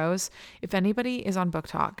Geneva Rose. If anybody is on Book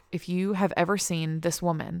Talk, if you have ever seen this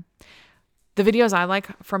woman, the videos I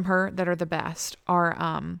like from her that are the best are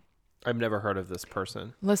I've never heard of this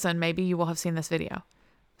person. listen, maybe you will have seen this video.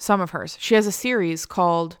 Some of hers. She has a series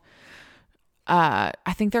called, I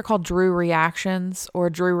think they're called Drew Reactions or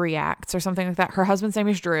Drew Reacts or something like that. Her husband's name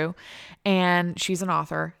is Drew, and she's an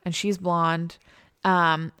author, and she's blonde.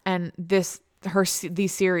 And these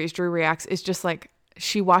series, Drew Reacts, is just like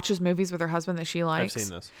she watches movies with her husband that she likes. I've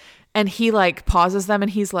seen this. And he like pauses them and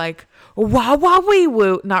he's like, wow, wow, wee,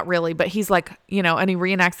 woo. Not really, but he's like, you know, and he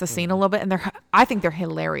reenacts the scene a little bit. And I think they're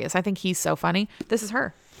hilarious. I think he's so funny. This is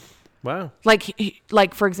her. Wow.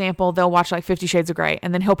 Like for example, they'll watch like 50 Shades of Grey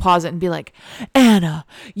and then he'll pause it and be like, Anna,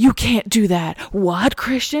 you can't do that. What,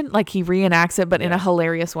 Christian? Like he reenacts it, but in a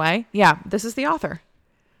hilarious way. Yeah. This is the author,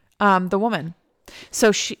 the woman.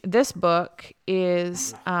 So this book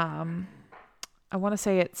is, I want to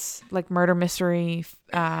say it's like murder mystery,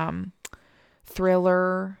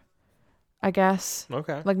 thriller, I guess.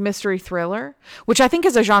 Okay. Like mystery thriller, which I think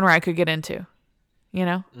is a genre I could get into, you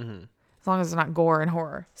know? Mm-hmm. As long as it's not gore and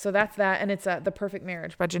horror. So that's that. And it's The Perfect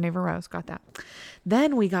Marriage by Geneva Rose. Got that.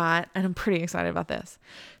 Then we got, and I'm pretty excited about this.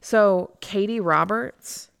 So Katie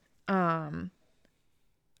Roberts, Robert,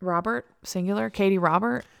 singular, Katie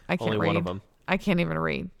Robert. I can't Only read. one of them. I can't even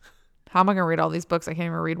read. How am I going to read all these books? I can't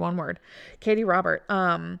even read one word. Katie Robert.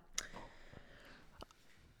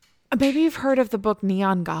 Maybe you've heard of the book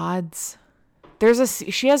Neon Gods.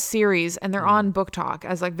 She has series and they're on Book Talk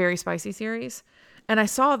as like very spicy series. And I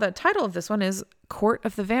saw the title of this one is Court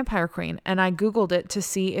of the Vampire Queen. And I Googled it to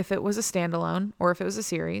see if it was a standalone or if it was a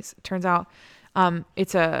series. It turns out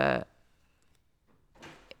it's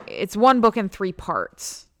one book in 3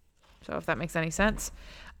 parts. So if that makes any sense.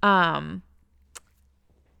 And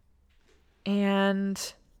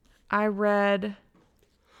I read,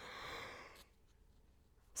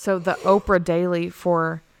 so the Oprah Daily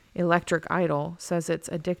for Electric Idol says it's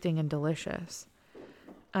addicting and delicious.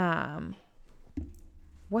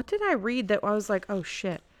 What did I read that I was like, oh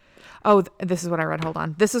shit. Oh, this is what I read. Hold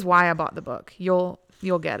on. This is why I bought the book. You'll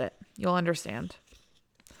get it. You'll understand.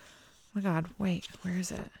 Oh my God. Wait, where is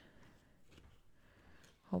it?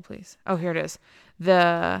 Hold please. Oh, here it is.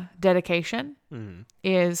 The dedication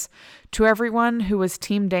is to everyone who was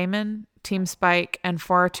Team Damon, Team Spike, and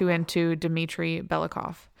far too into Dmitry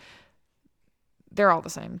Belikov. They're all the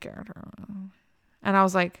same character. And I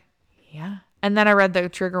was like, yeah. And then I read the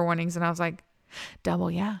trigger warnings and I was like, double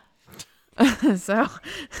yeah. So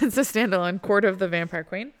it's a standalone, Court of the Vampire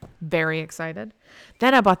Queen. Very excited.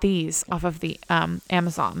 Then I bought these off of the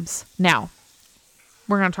Amazons. Now,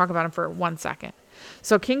 we're going to talk about them for 1 second.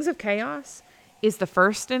 So Kings of Chaos is the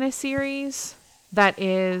first in a series that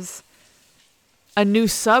is a new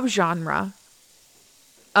subgenre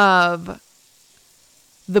of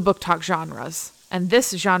the Book Talk genres. And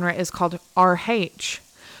this genre is called RH,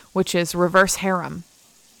 which is reverse harem,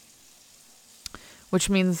 which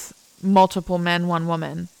means multiple men, one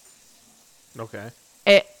woman. Okay.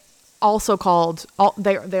 It also called,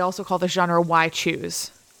 they also call the genre Why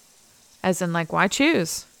Choose, as in like, why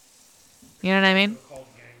choose? You know what I mean?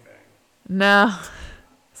 No.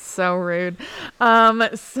 So rude.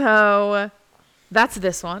 So that's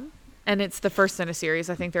this one. And it's the first in a series.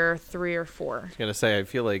 I think there are 3 or 4. I was going to say, I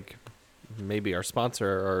feel like maybe our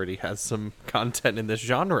sponsor already has some content in this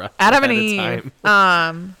genre. Adam and ahead of Eve.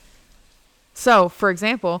 time. So, for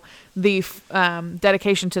example, the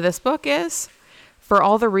dedication to this book is for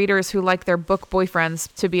all the readers who like their book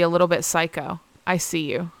boyfriends to be a little bit psycho. I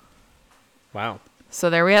see you. Wow. So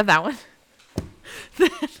there we have that one.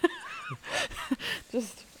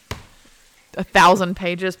 Just 1,000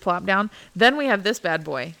 pages plopped down. Then we have this bad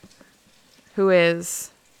boy, who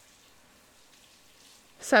is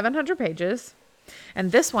 700 pages.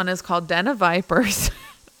 And this one is called Den of Vipers.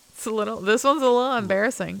 This one's a little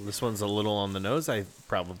embarrassing. This one's a little on the nose, This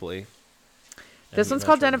one's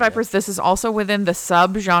called Den of Vipers. This is also within the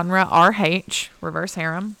sub-genre RH, reverse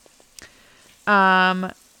harem.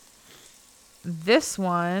 This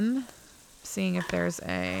one, seeing if there's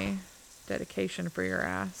a dedication for your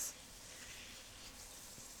ass.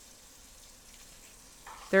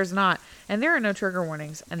 There's not. And there are no trigger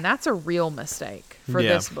warnings. And that's a real mistake for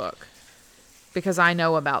this book. Because I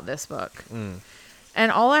know about this book. And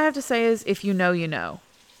all I have to say is, if you know, you know.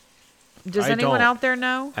 Does anyone out there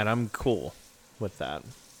know? And I'm cool with that.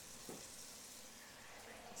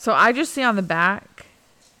 So I just see on the back.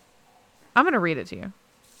 I'm going to read it to you.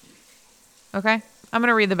 Okay? I'm going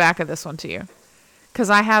to read the back of this one to you. Because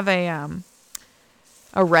I have a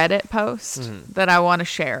Reddit post that I want to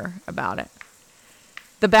share about it.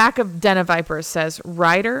 The back of Den of Vipers says,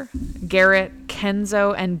 Ryder, Garrett,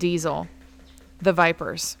 Kenzo, and Diesel, the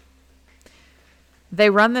Vipers. They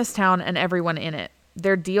run this town and everyone in it.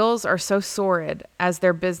 Their deals are so sordid as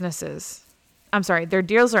their businesses. Their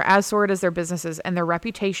deals are as sordid as their businesses, and their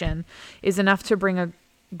reputation is enough to bring a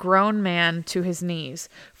grown man to his knees,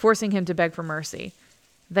 forcing him to beg for mercy.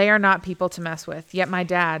 They are not people to mess with, yet my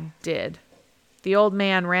dad did. The old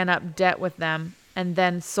man ran up debt with them and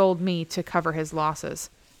then sold me to cover his losses.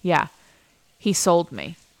 Yeah, he sold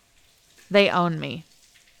me. They own me.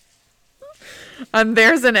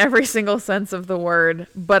 Theirs in every single sense of the word,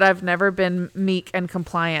 but I've never been meek and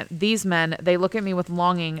compliant. These men, they look at me with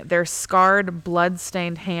longing, their scarred,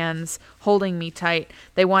 blood-stained hands holding me tight.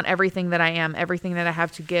 They want everything that I am, everything that I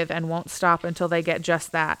have to give, and won't stop until they get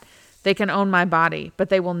just that. They can own my body, but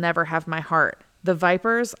they will never have my heart. The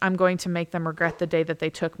Vipers, I'm going to make them regret the day that they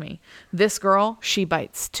took me. This girl, she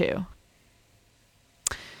bites too.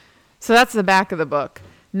 So that's the back of the book.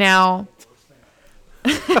 Now...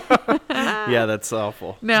 Yeah, that's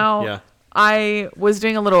awful. Now, I was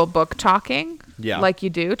doing a little book talking, Yeah. like you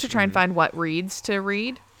do, to try and find what reads to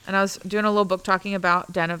read. And I was doing a little book talking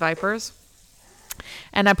about Den of Vipers.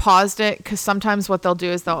 And I paused it because sometimes what they'll do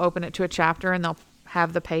is they'll open it to a chapter and they'll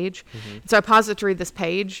have the page. So I paused it to read this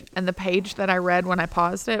page. And the page that I read when I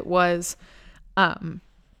paused it was a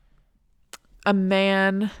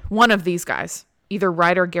man, one of these guys, either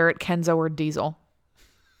Ryder, Garrett, Kenzo, or Diesel.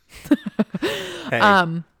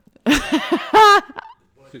 Hey.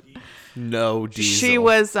 No Diesel. She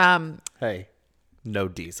was Hey, no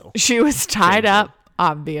Diesel. she was tied up,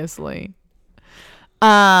 obviously.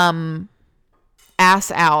 Ass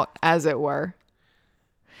out, as it were.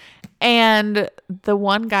 And the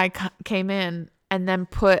one guy came in and then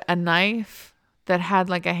put a knife that had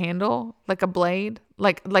like a handle, like a blade,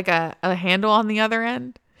 like a handle on the other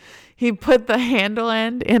end. He put the handle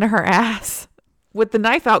end in her ass with the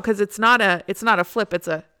knife out, because it's not a flip, it's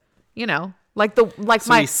a, So my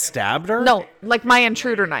he stabbed her? no, like my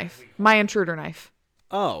intruder knife.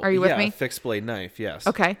 Oh, Are you with me? Fixed blade knife, yes.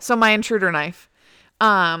 Okay, so my intruder knife.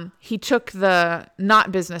 He took the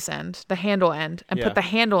not business end, the handle end, and put the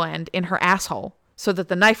handle end in her asshole so that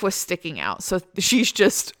the knife was sticking out. So she's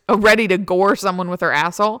just ready to gore someone with her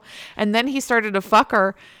asshole. And then he started to fuck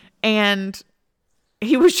her, and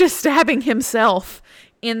he was just stabbing himself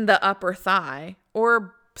in the upper thigh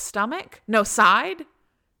or stomach. No, side.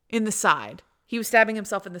 In the side. He was stabbing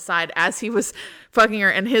himself in the side as he was fucking her,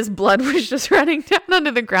 and his blood was just running down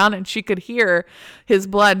onto the ground, and she could hear his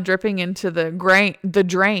blood dripping into the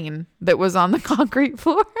drain that was on the concrete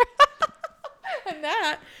floor. And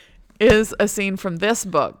that is a scene from this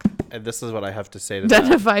book. And this is what I have to say to Den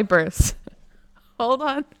that. of Vipers. Hold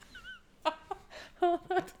on.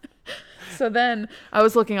 So then I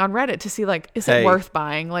was looking on Reddit to see, is it worth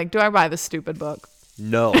buying? Do I buy this stupid book?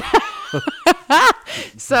 No.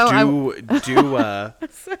 So I went on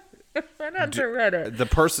to Reddit.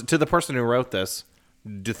 the person who wrote this,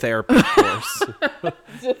 do therapy, of course.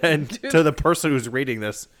 And to the person who's reading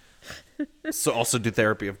this, so also do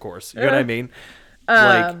therapy, of course. You know what I mean?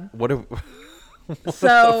 What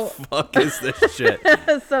the fuck is this shit?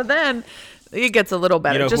 So then it gets a little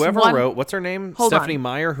better. Just whoever one, wrote, what's her name? Hold Stephanie on.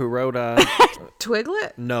 Meyer, who wrote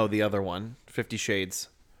Twiglet? no, the other one, 50 Shades.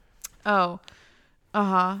 Oh.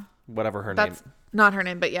 Uh-huh. Whatever her That's name. not her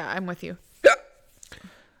name, but yeah, I'm with you.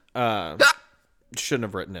 Shouldn't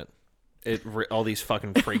have written it. All these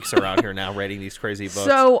fucking freaks are out here now writing these crazy books.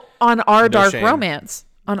 So on Our Dark shame. Romance,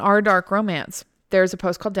 there's a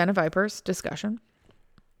post called Den of Vipers discussion.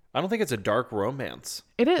 I don't think it's a dark romance.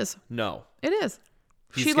 It is. No. It is.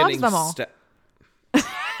 He's She loves getting them all. sta-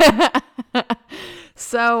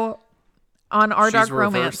 So on Our She's Dark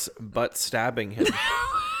reverse Romance. butt stabbing him.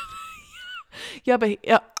 Yeah, but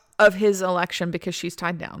of his election because she's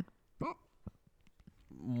tied down.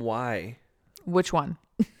 Why? Which one?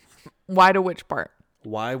 Why to which part?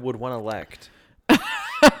 Why would one elect?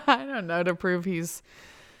 I don't know, to prove he's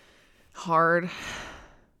hard.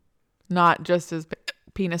 Not just his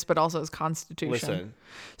penis, but also his constitution. Listen.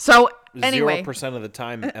 So anyway, 0% of the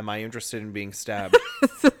time am I interested in being stabbed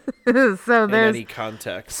so in there's any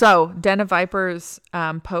context. so Den of Vipers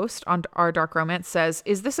post on our Dark Romance says,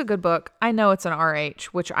 "Is this a good book? I know it's an RH,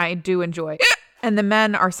 which I do enjoy, and the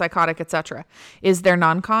men are psychotic, etc. Is there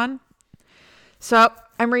non-con?" So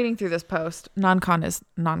I'm reading through this post. Non-con is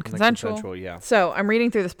non-consensual. Non-consensual, yeah. So I'm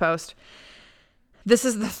reading through this post. This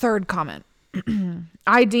is the third comment.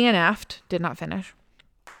 I DNF'd, did not finish.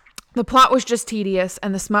 The plot was just tedious,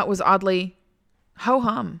 and the smut was oddly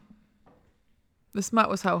ho-hum. The smut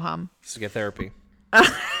was ho-hum. Just get therapy.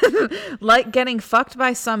 Like getting fucked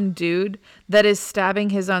by some dude that is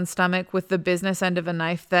stabbing his own stomach with the business end of a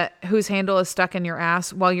knife whose handle is stuck in your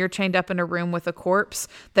ass while you're chained up in a room with a corpse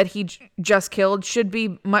that he just killed should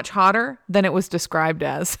be much hotter than it was described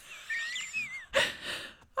as.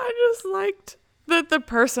 I just liked that the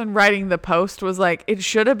person writing the post was like, it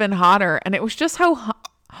should have been hotter, and it was just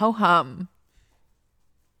ho-hum.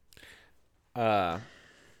 To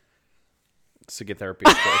get therapy,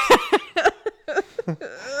 of course.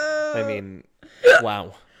 I mean,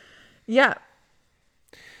 wow. Yeah.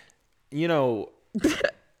 You know,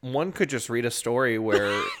 one could just read a story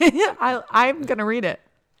where I'm going to read it.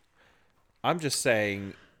 I'm just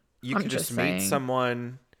saying you I'm can just just meet saying.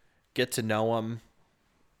 someone, get to know them,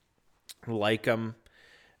 like them,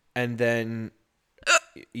 and then,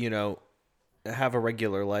 you know, have a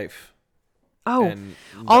regular life. Oh, and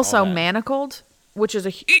also all that. Manacled, which is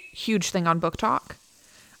a huge thing on Book Talk.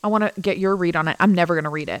 I want to get your read on it. I'm never going to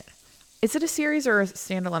read it. Is it a series or a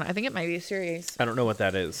standalone? I think it might be a series. I don't know what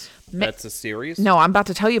that is. That's a series? No, I'm about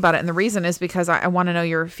to tell you about it. And the reason is because I want to know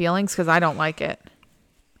your feelings because I don't like it.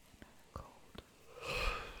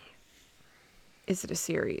 Is it a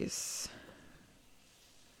series?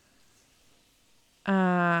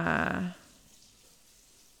 I'm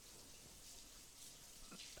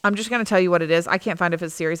just going to tell you what it is. I can't find if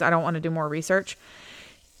it's a series. I don't want to do more research.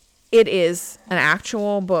 It is an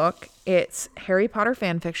actual book. It's Harry Potter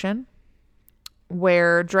fan fiction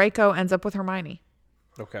where Draco ends up with Hermione.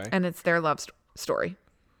 Okay. And it's their love story.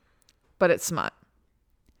 But it's smut.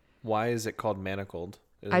 Why is it called manacled?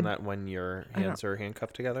 Isn't that when your hands are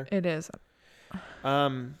handcuffed together? It is.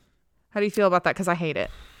 How How do you feel about that? Because I hate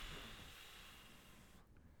it.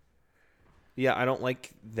 Yeah, I don't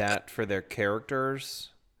like that for their characters.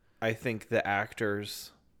 I think the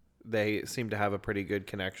actors, they seem to have a pretty good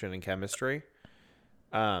connection and chemistry.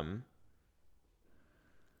 Like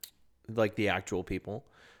the actual people.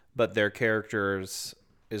 But their characters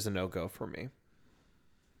is a no-go for me.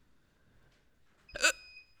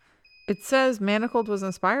 It says Manacled was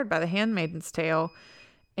inspired by The Handmaid's Tale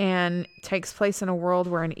and takes place in a world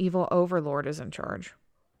where an evil overlord is in charge.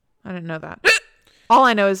 I didn't know that. All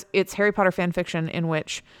I know is it's Harry Potter fan fiction in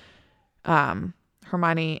which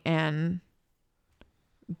Hermione and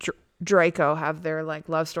Draco have their like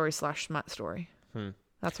love story / smut story.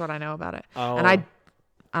 That's what I know about it. And I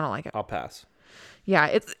don't like it. I'll pass.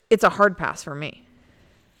 Yeah, it's a hard pass for me.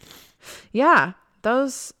 Yeah,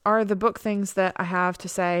 those are the book things that I have to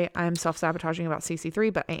say. I'm self-sabotaging about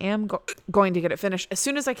CC3, but I am going to get it finished as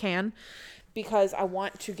soon as I can because I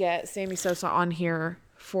want to get Sammy Sosa on here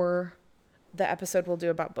for the episode we'll do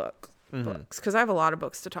about books. Because I have a lot of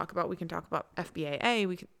books to talk about. We can talk about FBAA.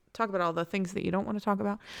 We can talk about all the things that you don't want to talk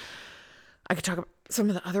about. I could talk about some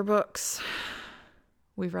of the other books.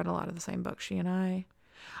 We've read a lot of the same books, she and I.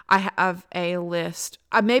 I have a list.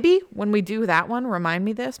 Maybe when we do that one, remind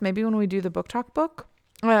me this. Maybe when we do the Book Talk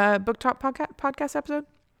podcast episode,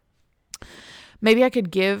 maybe I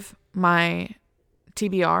could give my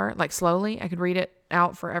TBR like slowly. I could read it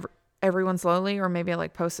out for everyone slowly, or maybe I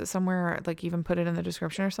like post it somewhere, or like even put it in the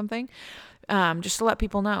description or something, just to let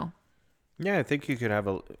people know. Yeah, I think you could have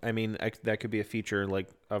that could be a feature like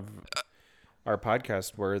of our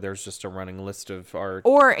podcast where there's just a running list of our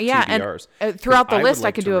TBRs. And throughout the list,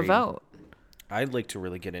 I could do a vote. I'd like to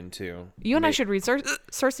really get into. You and I should read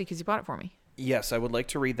Cersei because you bought it for me. Yes, I would like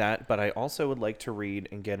to read that, but I also would like to read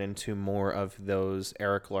and get into more of those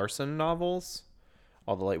Erik Larson novels.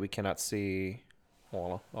 All the Light We Cannot See,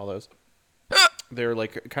 all those. They're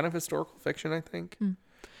like kind of historical fiction, I think.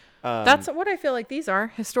 That's what I feel like these are,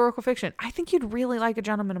 historical fiction. I think you'd really like A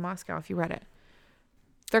Gentleman in Moscow if you read it.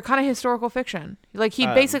 They're kind of historical fiction. Like he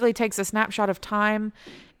basically takes a snapshot of time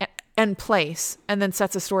and place and then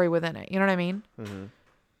sets a story within it. You know what I mean?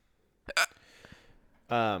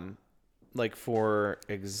 like for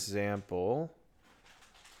example,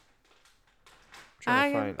 I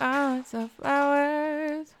am balance of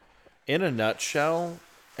flowers. In a nutshell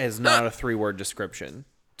is not a 3-word description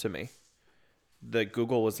to me. The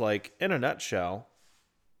Google was like, in a nutshell,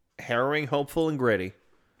 harrowing, hopeful, and gritty.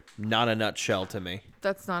 Not a nutshell to me.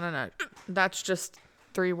 That's not a nut. That's just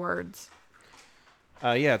 3 words.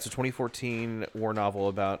 Yeah, it's a 2014 war novel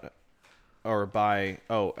about, or by,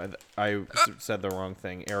 I said the wrong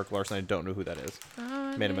thing. Eric Larson, I don't know who that is.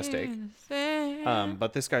 Made a mistake.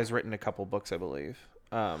 But this guy's written a couple books, I believe.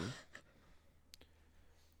 But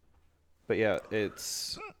yeah,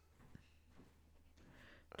 it's...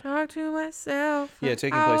 Talk to myself. Yeah,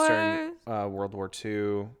 taking place during World War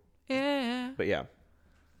II. Yeah. But yeah,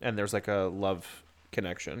 and there's like a love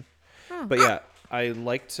connection. But yeah, I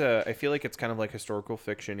feel like it's kind of like historical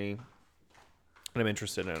fiction-y, and I'm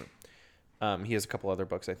interested in it. He has a couple other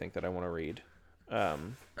books I think that I want to read. But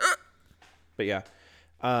yeah.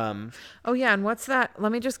 Oh yeah, and what's that?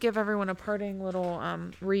 Let me just give everyone a parting little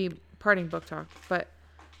parting book talk. But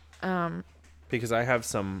because I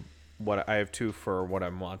have I have 2 for what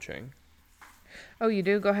I'm watching. Oh, you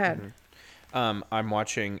do? Go ahead. Mm-hmm. I'm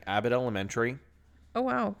watching Abbott Elementary. Oh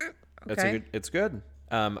wow. Okay. It's good.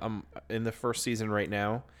 I'm in the first season right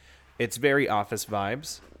now. It's very Office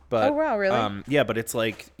vibes, but oh wow, really? yeah, but it's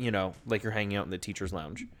like, like you're hanging out in the teacher's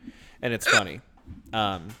lounge, and it's funny.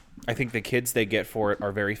 I think the kids they get for it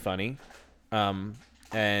are very funny,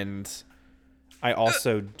 and I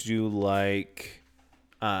also do like,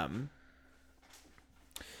 yeah,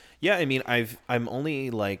 I mean, I'm only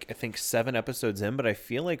like I think 7 episodes in, but I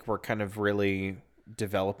feel like we're kind of really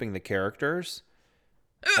developing the characters,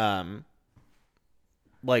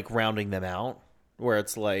 like rounding them out. Where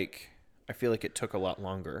it's like I feel like it took a lot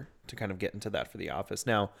longer to kind of get into that for The Office.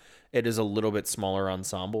 Now it is a little bit smaller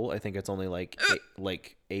ensemble. I think it's only like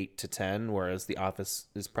 8 to 10, whereas The Office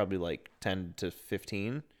is probably like 10 to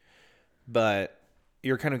 15. But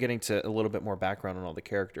you're kind of getting to a little bit more background on all the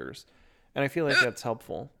characters, and I feel like that's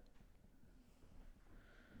helpful.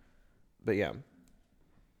 But yeah,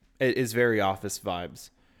 it is very Office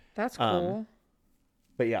vibes. That's cool.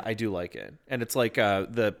 But yeah, I do like it. And it's like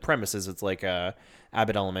the premise is it's like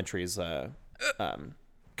Abbott Elementary is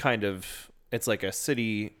kind of, it's like a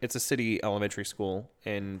city elementary school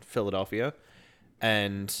in Philadelphia,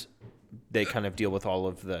 and they kind of deal with all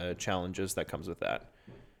of the challenges that comes with that.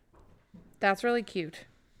 That's really cute.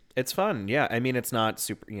 It's fun. Yeah. I mean, it's not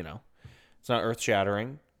super, it's not earth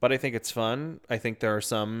shattering, but I think it's fun. I think there are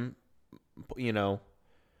some,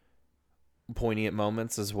 poignant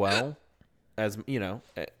moments as well. As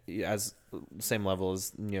as same level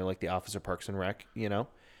as like The Office or Parks and Rec,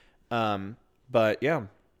 but yeah,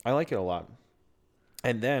 I like it a lot.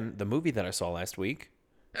 And then the movie that I saw last week,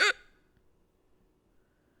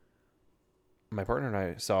 my partner and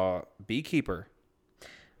I saw Beekeeper.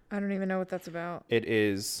 I don't even know what that's about. It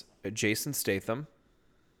is Jason Statham,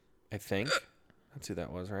 I think. That's who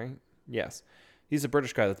that was, right? Yes, he's a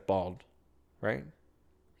British guy that's bald, right?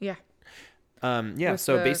 Yeah. Yeah, With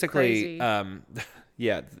so the basically, crazy-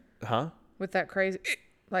 yeah, huh? With that crazy,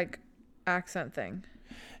 like, accent thing.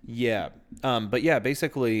 Yeah. But yeah,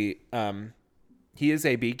 basically, he is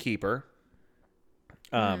a beekeeper.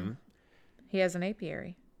 He has an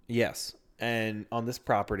apiary. Yes. And on this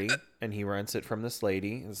property, and he rents it from this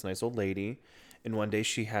lady, this nice old lady. And one day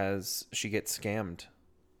she gets scammed.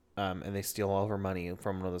 And they steal all of her money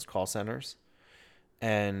from one of those call centers.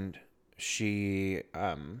 And she,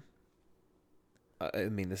 I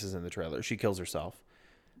mean, this is in the trailer. She kills herself.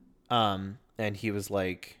 And he was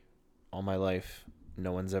like, all my life,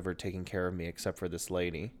 no one's ever taken care of me except for this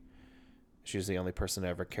lady. She's the only person to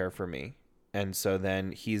ever care for me. And so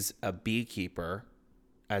then he's a beekeeper,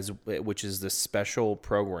 which is this special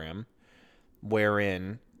program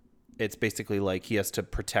wherein it's basically like he has to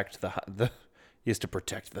protect the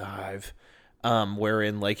hive.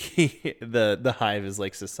 Wherein like the hive is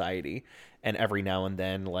like society, and every now and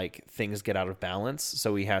then like things get out of balance,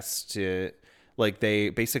 so he has to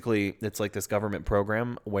it's like this government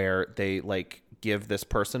program where they like give this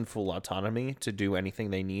person full autonomy to do anything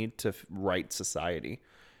they need to right society.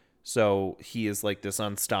 So he is like this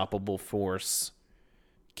unstoppable force,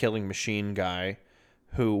 killing machine guy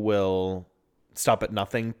who will stop at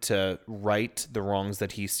nothing to right the wrongs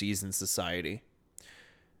that he sees in society.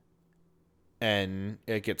 And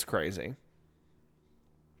it gets crazy.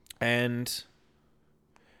 And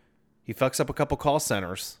he fucks up a couple call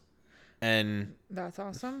centers. And That's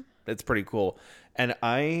awesome. it's pretty cool. And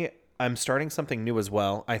I'm starting something new as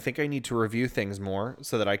well. I think I need to review things more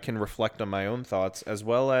so that I can reflect on my own thoughts as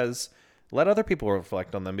well as let other people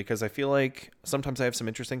reflect on them, because I feel like sometimes I have some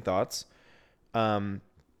interesting thoughts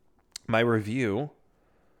My review.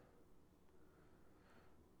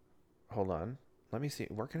 Hold on. Let me see.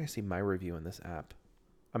 Where can I see my review in this app?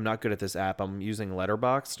 I'm not good at this app. I'm using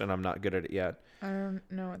Letterboxd, and I'm not good at it yet. I don't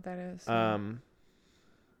know what that is.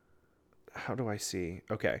 How do I see?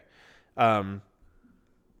 Okay.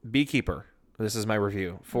 Beekeeper. This is my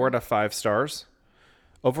review. 4 out of 5 stars.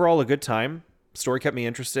 Overall, a good time. Story kept me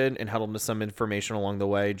interested and held on to some information along the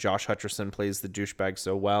way. Josh Hutcherson plays the douchebag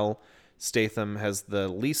so well. Statham has the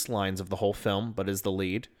least lines of the whole film, but is the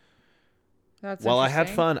lead. That's While I had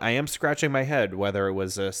interesting. fun, I am scratching my head whether it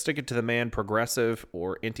was a stick it to the man progressive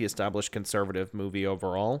or anti-established conservative movie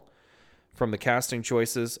overall. From the casting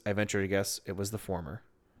choices, I venture to guess it was the former.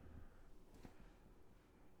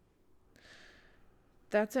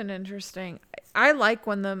 That's an interesting. I like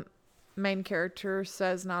when the main character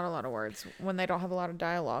says not a lot of words, when they don't have a lot of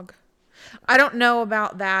dialogue. I don't know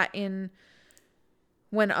about that in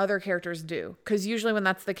when other characters do, because usually when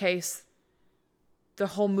that's the case, the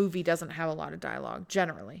whole movie doesn't have a lot of dialogue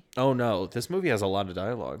generally. Oh no, this movie has a lot of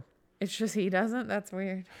dialogue. It's just he doesn't. That's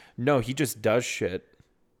weird. No, he just does shit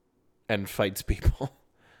and fights people,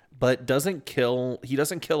 but doesn't kill. He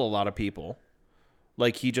doesn't kill a lot of people.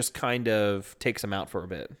 Like, he just kind of takes them out for a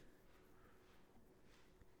bit.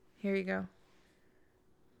 Here you go.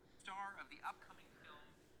 Star of the upcoming film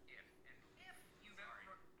If. And if you've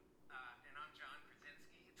ever... and I'm John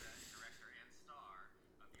Krasinski, the director and star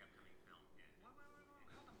of the upcoming film If. Wait,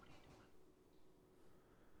 hold on, what are you doing?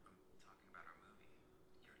 I'm talking about our movie.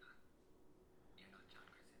 You're not John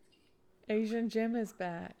Krasinski. Asian Jim is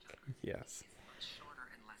back. Yes. Much shorter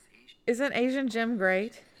and less Asian. Isn't Asian Jim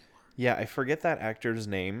great? Yeah, I forget that actor's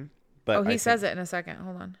name, but Oh, he says it in a second.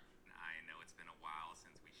 Hold on. I know it's been a while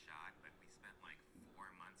since we shot, but we spent like 4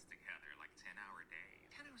 months together, like 10-hour days.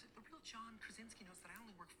 10 hours? The real John Krasinski knows that I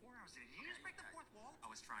only work 4 hours a day. Did you just break the fourth wall? I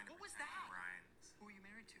was trying to. What was that? Ryan's. Who are you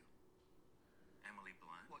married to? Emily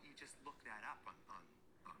Blunt. Well, you just looked that up on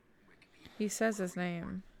Wikipedia. He says his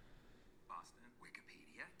name. Boston.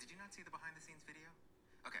 Wikipedia. Did you not see the behind-the-scenes video?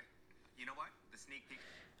 Okay. You know what? The sneak peek.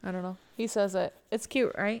 I don't know. He says it. It's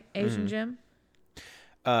cute, right? Asian Jim.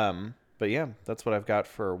 But yeah, that's what I've got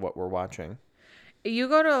for what we're watching. You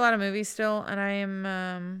go to a lot of movies still, and I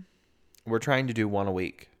am We're trying to do one a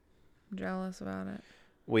week. jealous about it.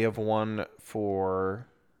 We have one for,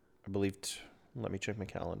 I believe, let me check my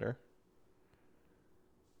calendar.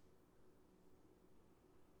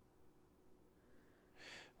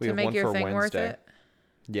 We To have make one your for thing worth Wednesday. it.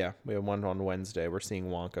 Yeah, we have one on Wednesday. We're seeing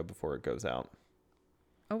Wonka before it goes out.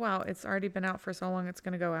 Oh wow, it's already been out for so long. It's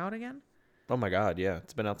gonna go out again. Oh my God, yeah.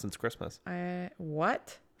 It's been out since Christmas.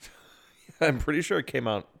 What? I'm pretty sure it came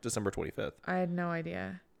out December 25th. I had no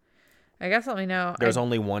idea. I guess let me know. There's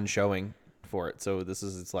only one showing for it, so this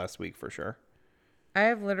is its last week for sure. I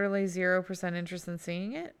have literally 0% interest in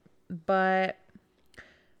seeing it, but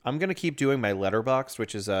I'm going to keep doing my Letterboxd,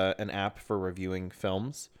 which is an app for reviewing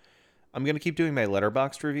films. I'm going to keep doing my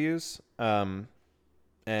Letterboxd reviews, and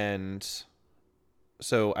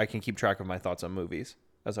so I can keep track of my thoughts on movies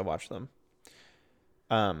as I watch them.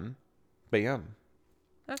 But yeah,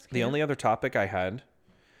 that's cute. the only other topic I had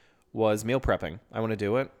was meal prepping. I want to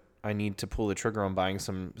do it. I need to pull the trigger on buying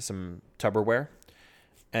some Tupperware,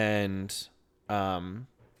 and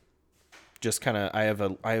just kind of I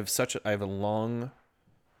have a long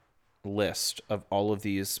list of all of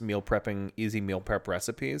these easy meal prep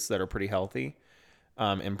recipes that are pretty healthy,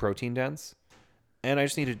 and protein dense, and I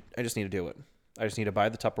just need to do it. I just need to buy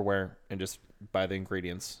the Tupperware and just buy the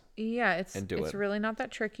ingredients. Yeah, it's it. really not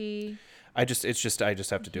that tricky. I just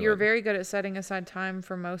have to do it. You're very good at setting aside time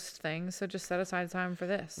for most things, so just set aside time for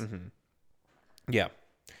this. Mm-hmm. Yeah.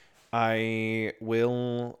 I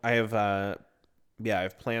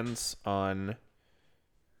have plans on,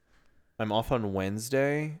 I'm off on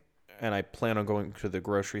Wednesday, and I plan on going to the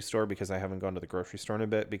grocery store because I haven't gone to the grocery store in a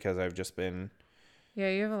bit because I've just been. Yeah,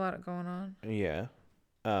 you have a lot going on. Yeah.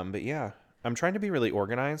 But yeah, I'm trying to be really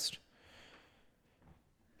organized.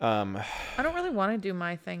 I don't really want to do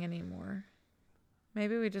my thing anymore.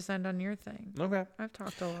 Maybe we just end on your thing. Okay. I've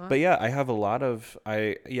talked a lot. But yeah, I have a lot of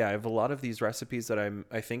these recipes that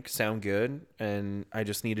I think sound good, and I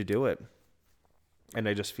just need to do it. And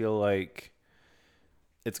I just feel like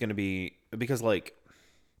it's going to be, because like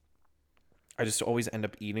I just always end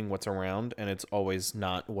up eating what's around, and it's always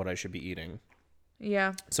not what I should be eating.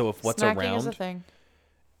 Yeah. So if what's Snacking around is a thing.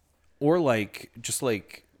 or like just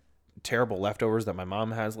like terrible leftovers that my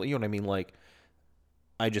mom has, you know what I mean? Like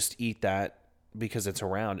I just eat that because it's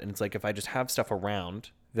around. And it's like, if I just have stuff around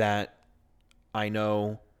that I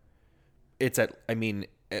know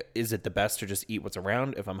is it the best to just eat what's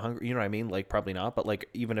around if I'm hungry? You know what I mean? Like, probably not. But like,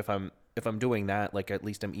 even if I'm doing that, like, at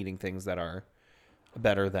least I'm eating things that are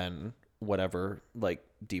better than whatever, like,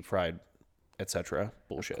 deep fried, etc.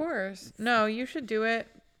 bullshit. Of course. No, you should do it,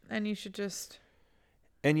 and you should just.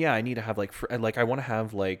 And yeah, I need to have like I want to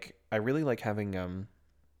have like, I really like having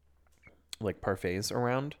like parfaits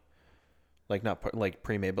around, like not like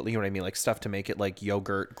pre-made, but you know what I mean, like stuff to make it, like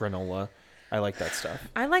yogurt, granola. I like that stuff.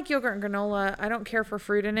 I like yogurt and granola. I don't care for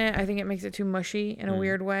fruit in it. I think it makes it too mushy in a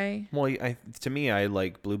weird way. Well, to me, I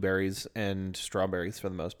like blueberries and strawberries for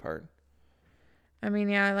the most part. I mean,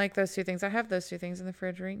 yeah, I like those two things. I have those two things in the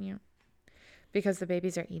fridge right now because the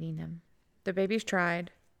babies are eating them. The babies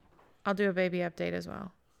tried. I'll do a baby update as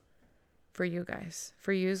well for you guys.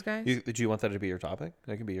 For yous guys? Do you want that to be your topic?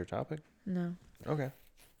 That could be your topic? No. Okay.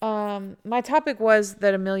 My topic was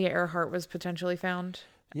that Amelia Earhart was potentially found.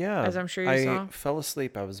 Yeah. As I'm sure you saw. I fell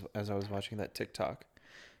asleep as I was watching that TikTok.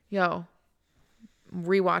 Yo,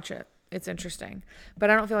 rewatch it. It's interesting. But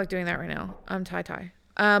I don't feel like doing that right now. I'm tie-tie.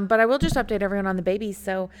 But I will just update everyone on the babies.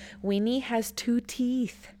 So Weenie has 2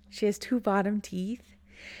 teeth. She has 2 bottom teeth.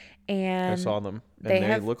 And I saw them. And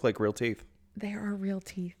they look like real teeth. They are real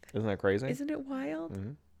teeth. Isn't that crazy? Isn't it wild?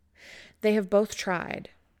 Mm-hmm. They have both tried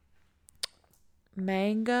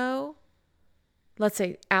mango. Let's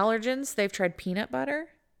say allergens. They've tried peanut butter.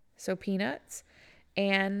 So peanuts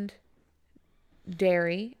and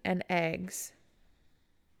dairy and eggs,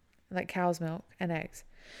 like cow's milk and eggs.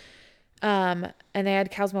 And they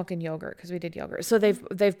had cow's milk and yogurt because we did yogurt. So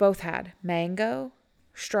they've both had mango,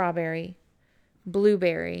 strawberry,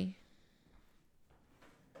 blueberry.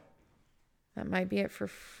 That might be it for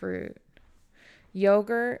fruit.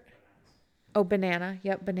 Yogurt. Oh, banana.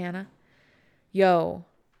 Yep, banana. Yo,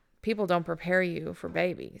 people don't prepare you for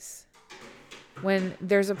babies. When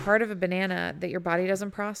there's a part of a banana that your body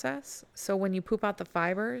doesn't process. So when you poop out the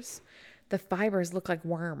fibers look like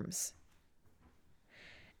worms.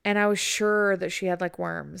 And I was sure that she had like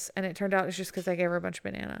worms. And it turned out it's just because I gave her a bunch of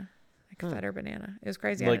banana. Like fed her banana. It was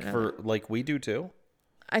crazy. Like we do too?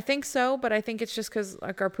 I think so, but I think it's just because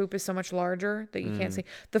like our poop is so much larger that you can't see.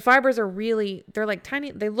 The fibers are they're like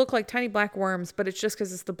tiny. They look like tiny black worms, but it's just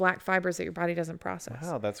because it's the black fibers that your body doesn't process.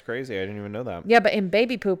 Wow, that's crazy. I didn't even know that. Yeah, but in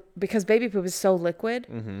baby poop, because baby poop is so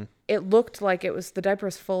liquid, it looked like the diaper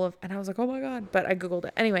was full of, and I was like, oh my God, but I Googled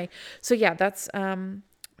it. Anyway, so yeah, that's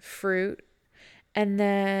fruit. And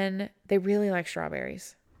then they really like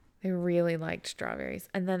strawberries. They really liked strawberries.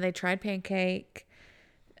 And then they tried pancake.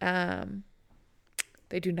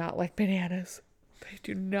 They do not like bananas. They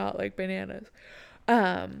do not like bananas.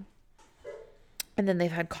 And then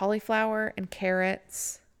they've had cauliflower and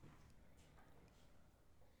carrots.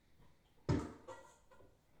 I'm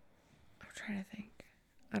trying to think.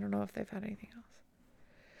 I don't know if they've had anything else.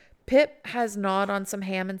 Pip has gnawed on some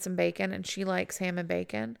ham and some bacon, and she likes ham and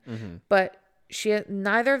bacon. But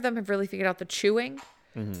neither of them have really figured out the chewing.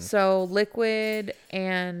 So liquid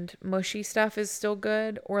and mushy stuff is still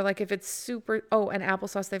good. Or like if it's super, and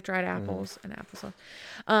applesauce, they've tried apples and applesauce.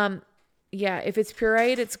 Yeah, if it's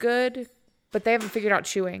pureed, it's good, but they haven't figured out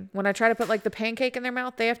chewing. When I try to put like the pancake in their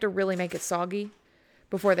mouth, they have to really make it soggy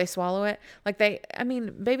before they swallow it. Like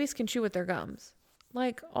babies can chew with their gums.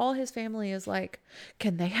 Like all his family is like,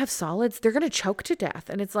 can they have solids? They're going to choke to death.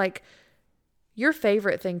 And it's like, your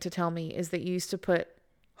favorite thing to tell me is that you used to put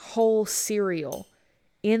whole cereal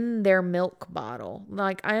in their milk bottle.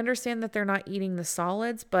 Like, I understand that they're not eating the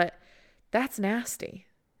solids, but that's nasty.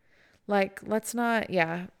 Like, let's not,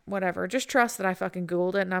 whatever. Just trust that I fucking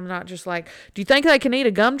Googled it and I'm not just like, do you think I can eat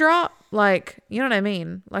a gumdrop? Like, you know what I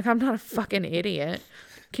mean? Like, I'm not a fucking idiot.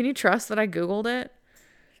 Can you trust that I Googled it?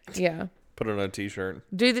 Yeah. Put it on a t-shirt.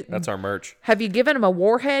 That's our merch. Have you given them a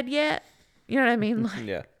warhead yet? You know what I mean? Like,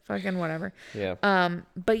 yeah. Fucking whatever. Yeah.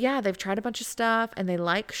 But yeah, they've tried a bunch of stuff and they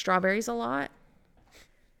like strawberries a lot.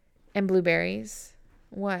 And blueberries.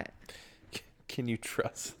 What? Can you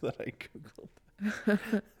trust that I Googled?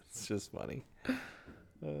 It's just funny.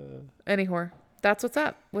 Anyhow, that's what's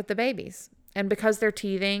up with the babies. And because they're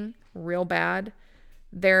teething real bad,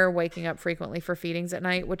 they're waking up frequently for feedings at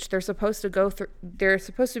night, which they're supposed to go through. They're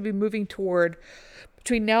supposed to be moving toward,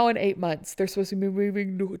 between now and 8 months, they're supposed to be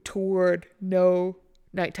moving toward no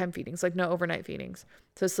nighttime feedings, like no overnight feedings.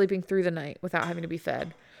 So sleeping through the night without having to be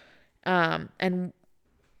fed. And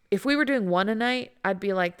if we were doing 1 a night, I'd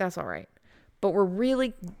be like, that's all right. But we're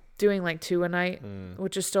really doing like 2 a night,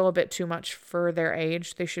 which is still a bit too much for their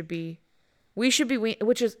age. It's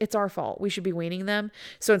our fault. We should be weaning them.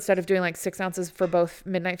 So instead of doing like 6 ounces for both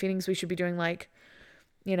midnight feedings, we should be doing like,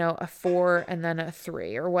 a 4 and then a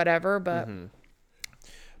 3 or whatever. But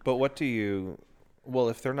what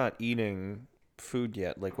if they're not eating food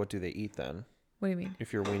yet, like what do they eat then? What do you mean?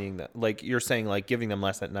 If you're weaning that, like you're saying, like giving them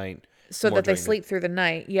less at night, So more that they during the- sleep through the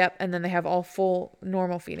night. Yep. And then they have all full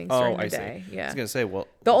normal feedings during the I day. see. I Yeah. was gonna say, well,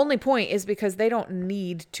 The only point is because they don't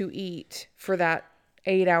need to eat for that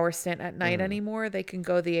 8-hour stint at night anymore. They can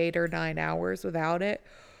go the 8 or 9 hours without it.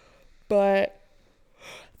 But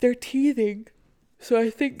they're teething. So I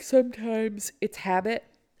think sometimes it's habit.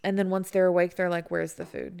 And then once they're awake, they're like, where's the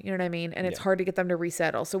food? You know what I mean? And it's hard to get them to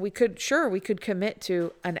resettle. So we could commit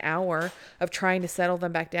to an hour of trying to settle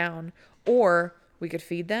them back down. Or we could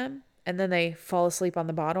feed them and then they fall asleep on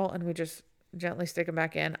the bottle and we just gently stick them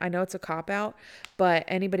back in. I know it's a cop-out, but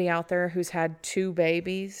anybody out there who's had 2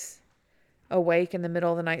 babies awake in the middle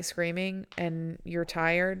of the night screaming and you're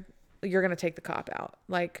tired, you're going to take the cop-out.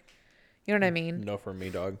 Like, you know what I mean? no for me,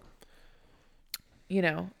 dog. You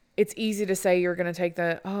know, it's easy to say you're going to take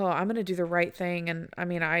I'm going to do the right thing. And I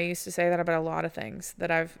mean, I used to say that about a lot of things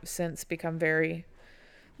that I've since become very,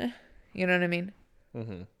 you know what I mean?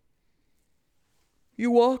 Mm-hmm.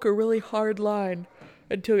 You walk a really hard line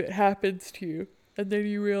until it happens to you. And then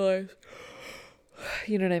you realize,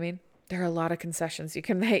 you know what I mean? There are a lot of concessions you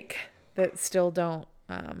can make that still don't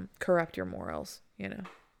corrupt your morals, you know?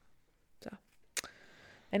 So,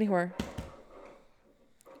 anyway.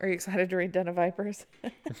 Are you excited to read Den of Vipers?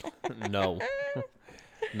 No,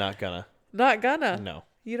 not gonna. Not gonna. No,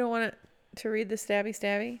 You don't want it to read the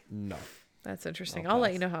stabby? no. That's interesting. I'll I'll let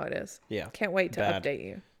pass. you know how it is. Yeah. Can't wait to Bad. update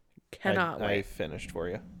you. Cannot I wait. finished for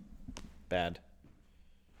you. Bad.